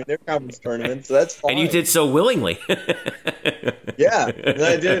 basketball during their conference tournament, so that's fine. And you did so willingly. Yeah, and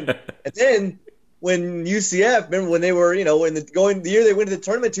I did. And then when UCF, remember when they were, the year they went to the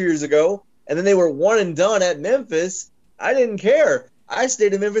tournament 2 years ago, and then they were one and done at Memphis, I didn't care. I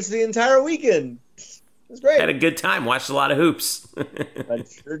stayed in Memphis the entire weekend. It was great. Had a good time. Watched a lot of hoops. I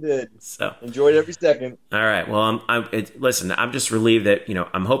sure did. So enjoyed every second. All right. Well, listen. I'm just relieved that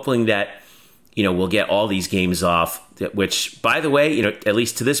I'm hoping that we'll get all these games off. Which, by the way, at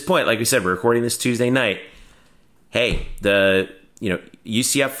least to this point, like we said, we're recording this Tuesday night. Hey,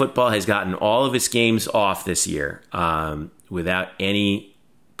 UCF football has gotten all of its games off this year without any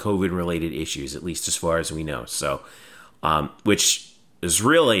COVID-related issues, at least as far as we know. So, which is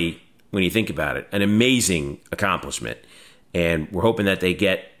really, when you think about it, an amazing accomplishment. And we're hoping that they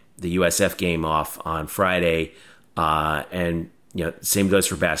get the USF game off on Friday. And, same goes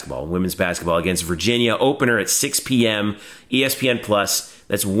for basketball. Women's basketball against Virginia, opener at 6 p.m., ESPN Plus.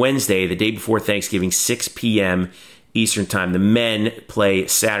 That's Wednesday, the day before Thanksgiving, 6 p.m. Eastern Time. The men play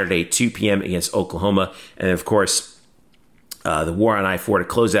Saturday, 2 p.m. against Oklahoma. And, of course, the War on I-4 to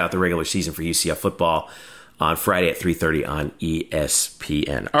close out the regular season for UCF football on Friday at 3:30 on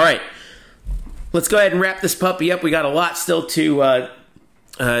ESPN. All right, let's go ahead and wrap this puppy up. We got a lot still to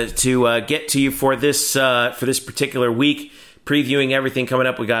get to you for this particular week. Previewing everything coming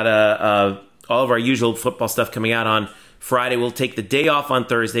up. We got all of our usual football stuff coming out on Friday. We'll take the day off on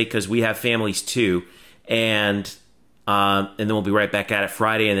Thursday because we have families too, and then we'll be right back at it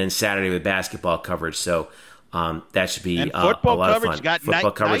Friday and then Saturday with basketball coverage. So that should be a lot of fun. Got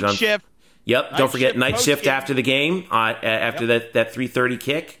football coverage night shift. Yep. Don't forget night shift after the game, after that 3:30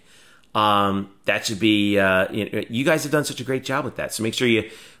 kick. That should be, you guys have done such a great job with that. So make sure you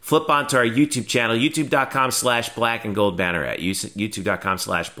flip onto our YouTube channel, youtube.com/blackandgoldbanneret,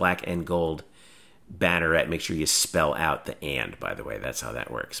 youtube.com/blackandgoldbanneret. Make sure you spell out the "and," by the way. That's how that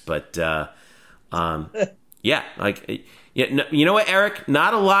works. But, yeah, you know what, Eric?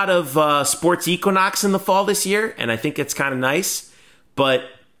 Not a lot of sports equinox in the fall this year, and I think it's kind of nice, but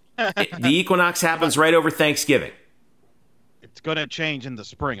the equinox happens right over Thanksgiving. It's going to change in the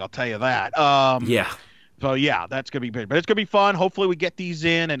spring, I'll tell you that. Yeah. So, yeah, that's going to be big. But it's going to be fun. Hopefully we get these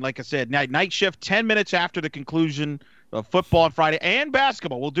in. And like I said, night shift, 10 minutes after the conclusion of football on Friday and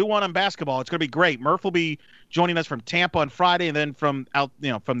basketball. We'll do one on basketball. It's going to be great. Murph will be joining us from Tampa on Friday and then from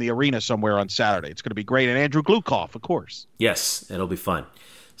the arena somewhere on Saturday. It's going to be great. And Andrew Glukoff, of course. Yes, it'll be fun.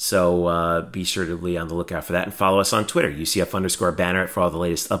 So be sure to be on the lookout for that and follow us on Twitter, UCF_Banneret, for all the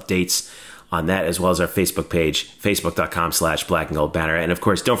latest updates on that, as well as our Facebook page, facebook.com/blackandgoldbanneret. And of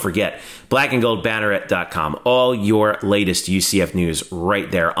course, don't forget, blackandgoldbanneret.com. All your latest UCF news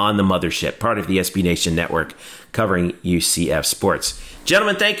right there on the mothership, part of the SB Nation network covering UCF sports.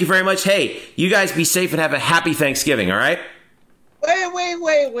 Gentlemen, thank you very much. Hey, you guys be safe and have a happy Thanksgiving, all right?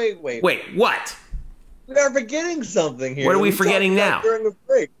 Wait. Wait, what? We are forgetting something here. What are we forgetting now? During the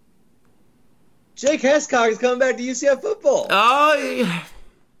break. Jake Hescock is coming back to UCF football. Oh,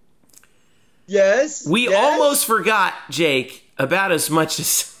 yes. We almost forgot Jake about as much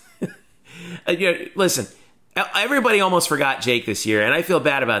as. Listen, everybody almost forgot Jake this year, and I feel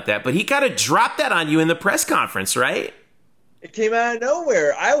bad about that. But he kind of dropped that on you in the press conference, right? It came out of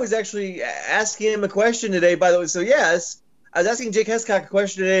nowhere. I was actually asking him a question today, by the way. So, yes, I was asking Jake Hescock a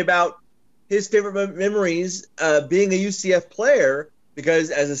question today about his favorite memories being a UCF player,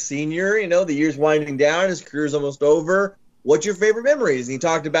 because as a senior, the year's winding down, his career's almost over. What's your favorite memories? And he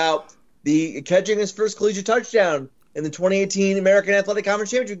talked about the catching his first collegiate touchdown in the 2018 American Athletic Conference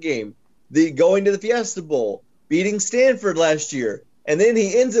Championship game, the going to the Fiesta Bowl, beating Stanford last year. And then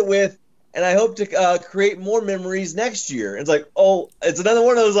he ends it with, and I hope to create more memories next year. And it's like, it's another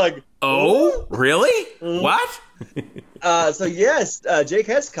one of those like, oh, really? Mm-hmm. What? So yes, Jake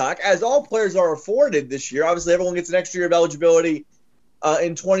Hescock, as all players are afforded this year, obviously everyone gets an extra year of eligibility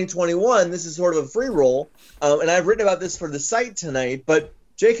in 2021. This is sort of a free roll. And I've written about this for the site tonight, but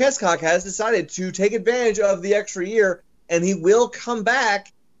Jake Hescock has decided to take advantage of the extra year, and he will come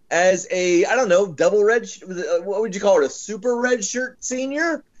back as a, double red, what would you call it, a super red shirt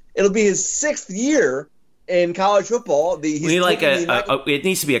senior? It'll be his 6th year in college football. It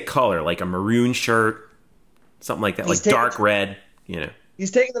needs to be a color, like a maroon shirt, something like that, like dark red,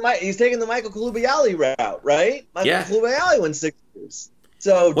 He's taking the Michael Kulubayali route, right? Michael Kulubayali went 6 years.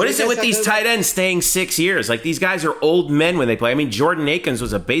 So what is it with these tight ends staying 6 years? Like, these guys are old men when they play. I mean, Jordan Akins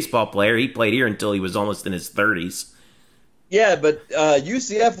was a baseball player. He played here until he was almost in his 30s. Yeah, but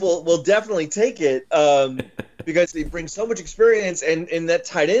UCF will definitely take it because they bring so much experience, and in that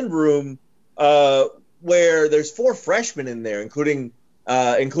tight end room where there's 4 freshmen in there, including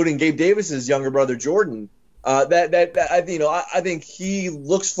Gabe Davis's younger brother Jordan. I think he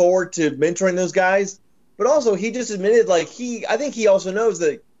looks forward to mentoring those guys. But also, he just admitted, I think he also knows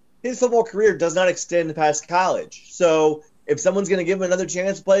that his football career does not extend past college. So if someone's going to give him another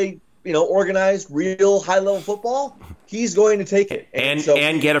chance to play, organized, real high-level football, he's going to take it.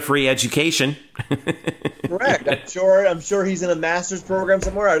 And get a free education. Correct. I'm sure he's in a master's program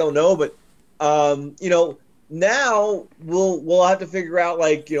somewhere. I don't know. But, now we'll have to figure out,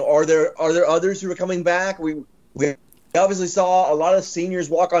 are there others who are coming back? We obviously saw a lot of seniors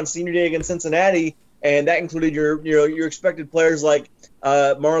walk on senior day against Cincinnati, and that included your expected players like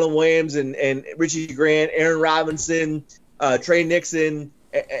Marlon Williams and Richie Grant, Aaron Robinson, Trey Nixon,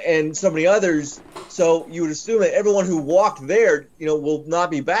 and so many others. So you would assume that everyone who walked there, will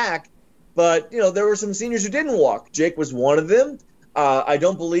not be back. But there were some seniors who didn't walk. Jake was one of them. I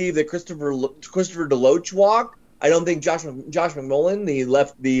don't believe that Christopher Deloach walked. I don't think Josh McMullen,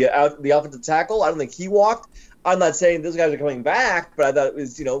 the offensive tackle, I don't think he walked. I'm not saying those guys are coming back, but I thought it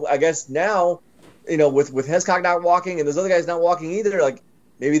was, I guess now, with Hescock not walking and those other guys not walking either,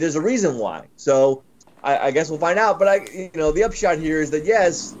 maybe there's a reason why. So I guess we'll find out. But the upshot here is that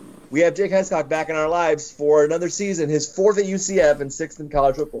yes, we have Jake Hescock back in our lives for another season, his 4th at UCF and 6th in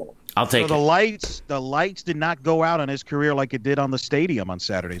college football. I'll take it. The lights did not go out on his career like it did on the stadium on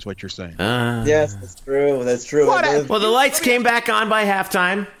Saturday, is what you're saying. Yes, that's true. That's true. Well, the lights came back on by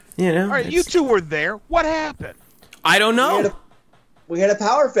halftime. All right, you two were there. What happened? I don't know. We had a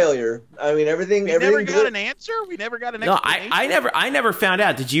power failure. I mean, everything. We never got an answer. We never got an explanation. No, I never found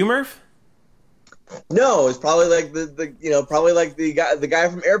out. Did you, Murph? No, it's probably like the guy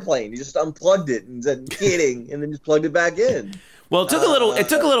from Airplane. He just unplugged it and said "kidding," and then just plugged it back in. Well, it took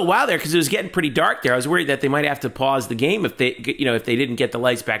a little while there because it was getting pretty dark there. I was worried that they might have to pause the game if they didn't get the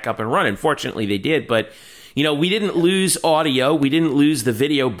lights back up and running. Fortunately, they did, but we didn't lose audio, we didn't lose the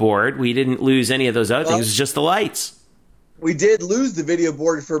video board, we didn't lose any of those other things. It was just the lights. We did lose the video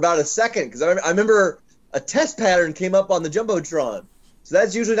board for about a second because I remember a test pattern came up on the Jumbotron, so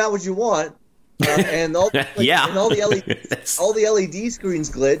that's usually not what you want. And all the LED screens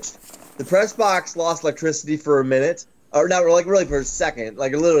glitched. The press box lost electricity for a minute. or not like really for a second,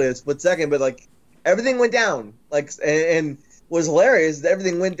 like literally a split second, but like everything went down. Like and was hilarious.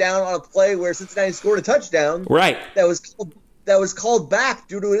 Everything went down on a play where Cincinnati scored a touchdown. Right. That was called back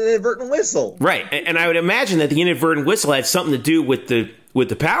due to an inadvertent whistle. Right, and I would imagine that the inadvertent whistle had something to do with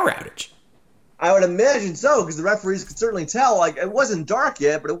the power outage. I would imagine so, because the referees could certainly tell. Like, it wasn't dark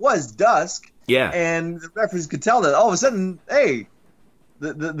yet, but it was dusk. Yeah. And the referees could tell that all of a sudden, hey,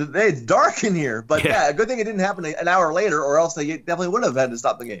 it's dark in here. But yeah, good thing it didn't happen an hour later, or else they definitely would have had to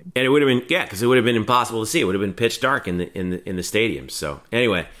stop the game. And it would have been, because it would have been impossible to see. It would have been pitch dark in the stadium. So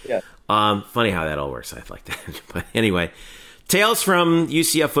anyway, funny how that all works. I like that. But anyway, tales from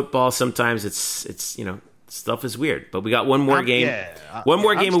UCF football. Sometimes it's stuff is weird, but we got one more game. One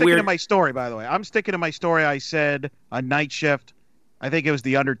more game of weird. I'm sticking to my story, by the way. I'm sticking to my story. I said on Night Shift, I think it was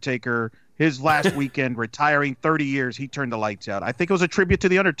The Undertaker, his last weekend, retiring 30 years, he turned the lights out. I think it was a tribute to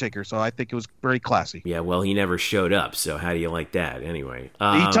The Undertaker, so I think it was very classy. Yeah, well, he never showed up, so how do you like that? Anyway.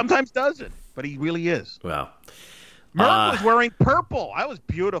 He sometimes doesn't, but he really is. Well. Murph was wearing purple. I was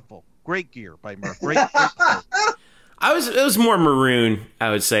beautiful. Great gear by Murph. Great It was more maroon, I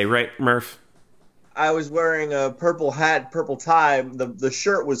would say, right, Murph? I was wearing a purple hat, purple tie. The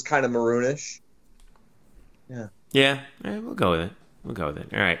shirt was kind of maroonish. Yeah. Yeah, we'll go with it.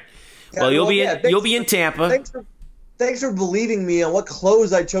 All right. Well, you'll be in Tampa. Thanks for believing me on what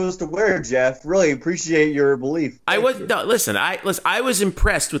clothes I chose to wear, Jeff. Really appreciate your belief. I was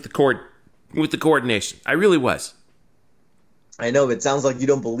impressed with the coordination. I really was. I know, but it sounds like you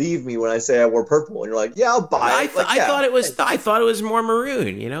don't believe me when I say I wore purple, and you're like, "Yeah, I'll buy it." I thought it was more maroon.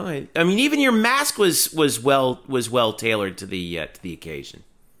 I mean, even your mask was well tailored to the occasion.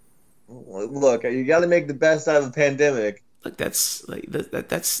 Look, you got to make the best out of a pandemic. Look, that's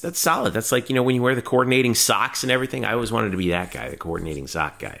solid. That's like when you wear the coordinating socks and everything. I always wanted to be that guy, the coordinating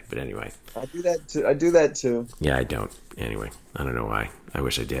sock guy. But anyway, I do that too. Yeah, I don't. Anyway, I don't know why. I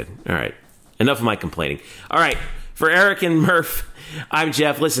wish I did. All right, enough of my complaining. All right. For Eric and Murph, I'm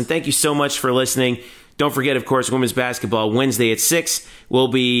Jeff. Listen, thank you so much for listening. Don't forget, of course, women's basketball Wednesday at 6. We'll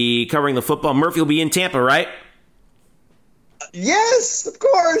be covering the football. Murph, you'll be in Tampa, right? Yes, of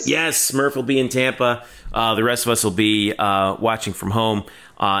course. Yes, Murph will be in Tampa. The rest of us will be watching from home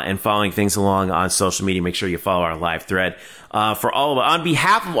and following things along on social media. Make sure you follow our live thread. On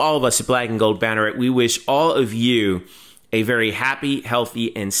behalf of all of us at Black and Gold Banneret, we wish all of you a very happy,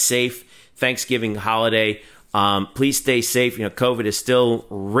 healthy, and safe Thanksgiving holiday. Please stay safe. COVID is still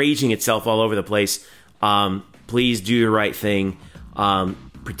raging itself all over the place. Please do the right thing.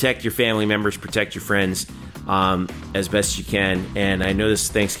 Protect your family members, protect your friends as best you can. And I know this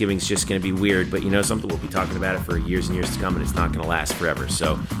Thanksgiving is just going to be weird, but something, we'll be talking about it for years and years to come, and it's not going to last forever.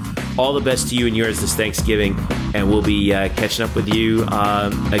 So all the best to you and yours this Thanksgiving, and we'll be catching up with you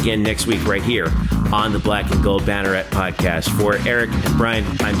again next week right here on the Black and Gold Banneret podcast. For Eric and Brian,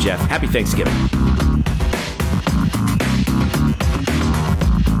 I'm Jeff. Happy Thanksgiving.